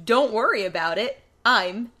marked "Don't worry about it,"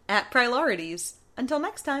 I'm at Priorities. Until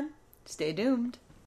next time, stay doomed.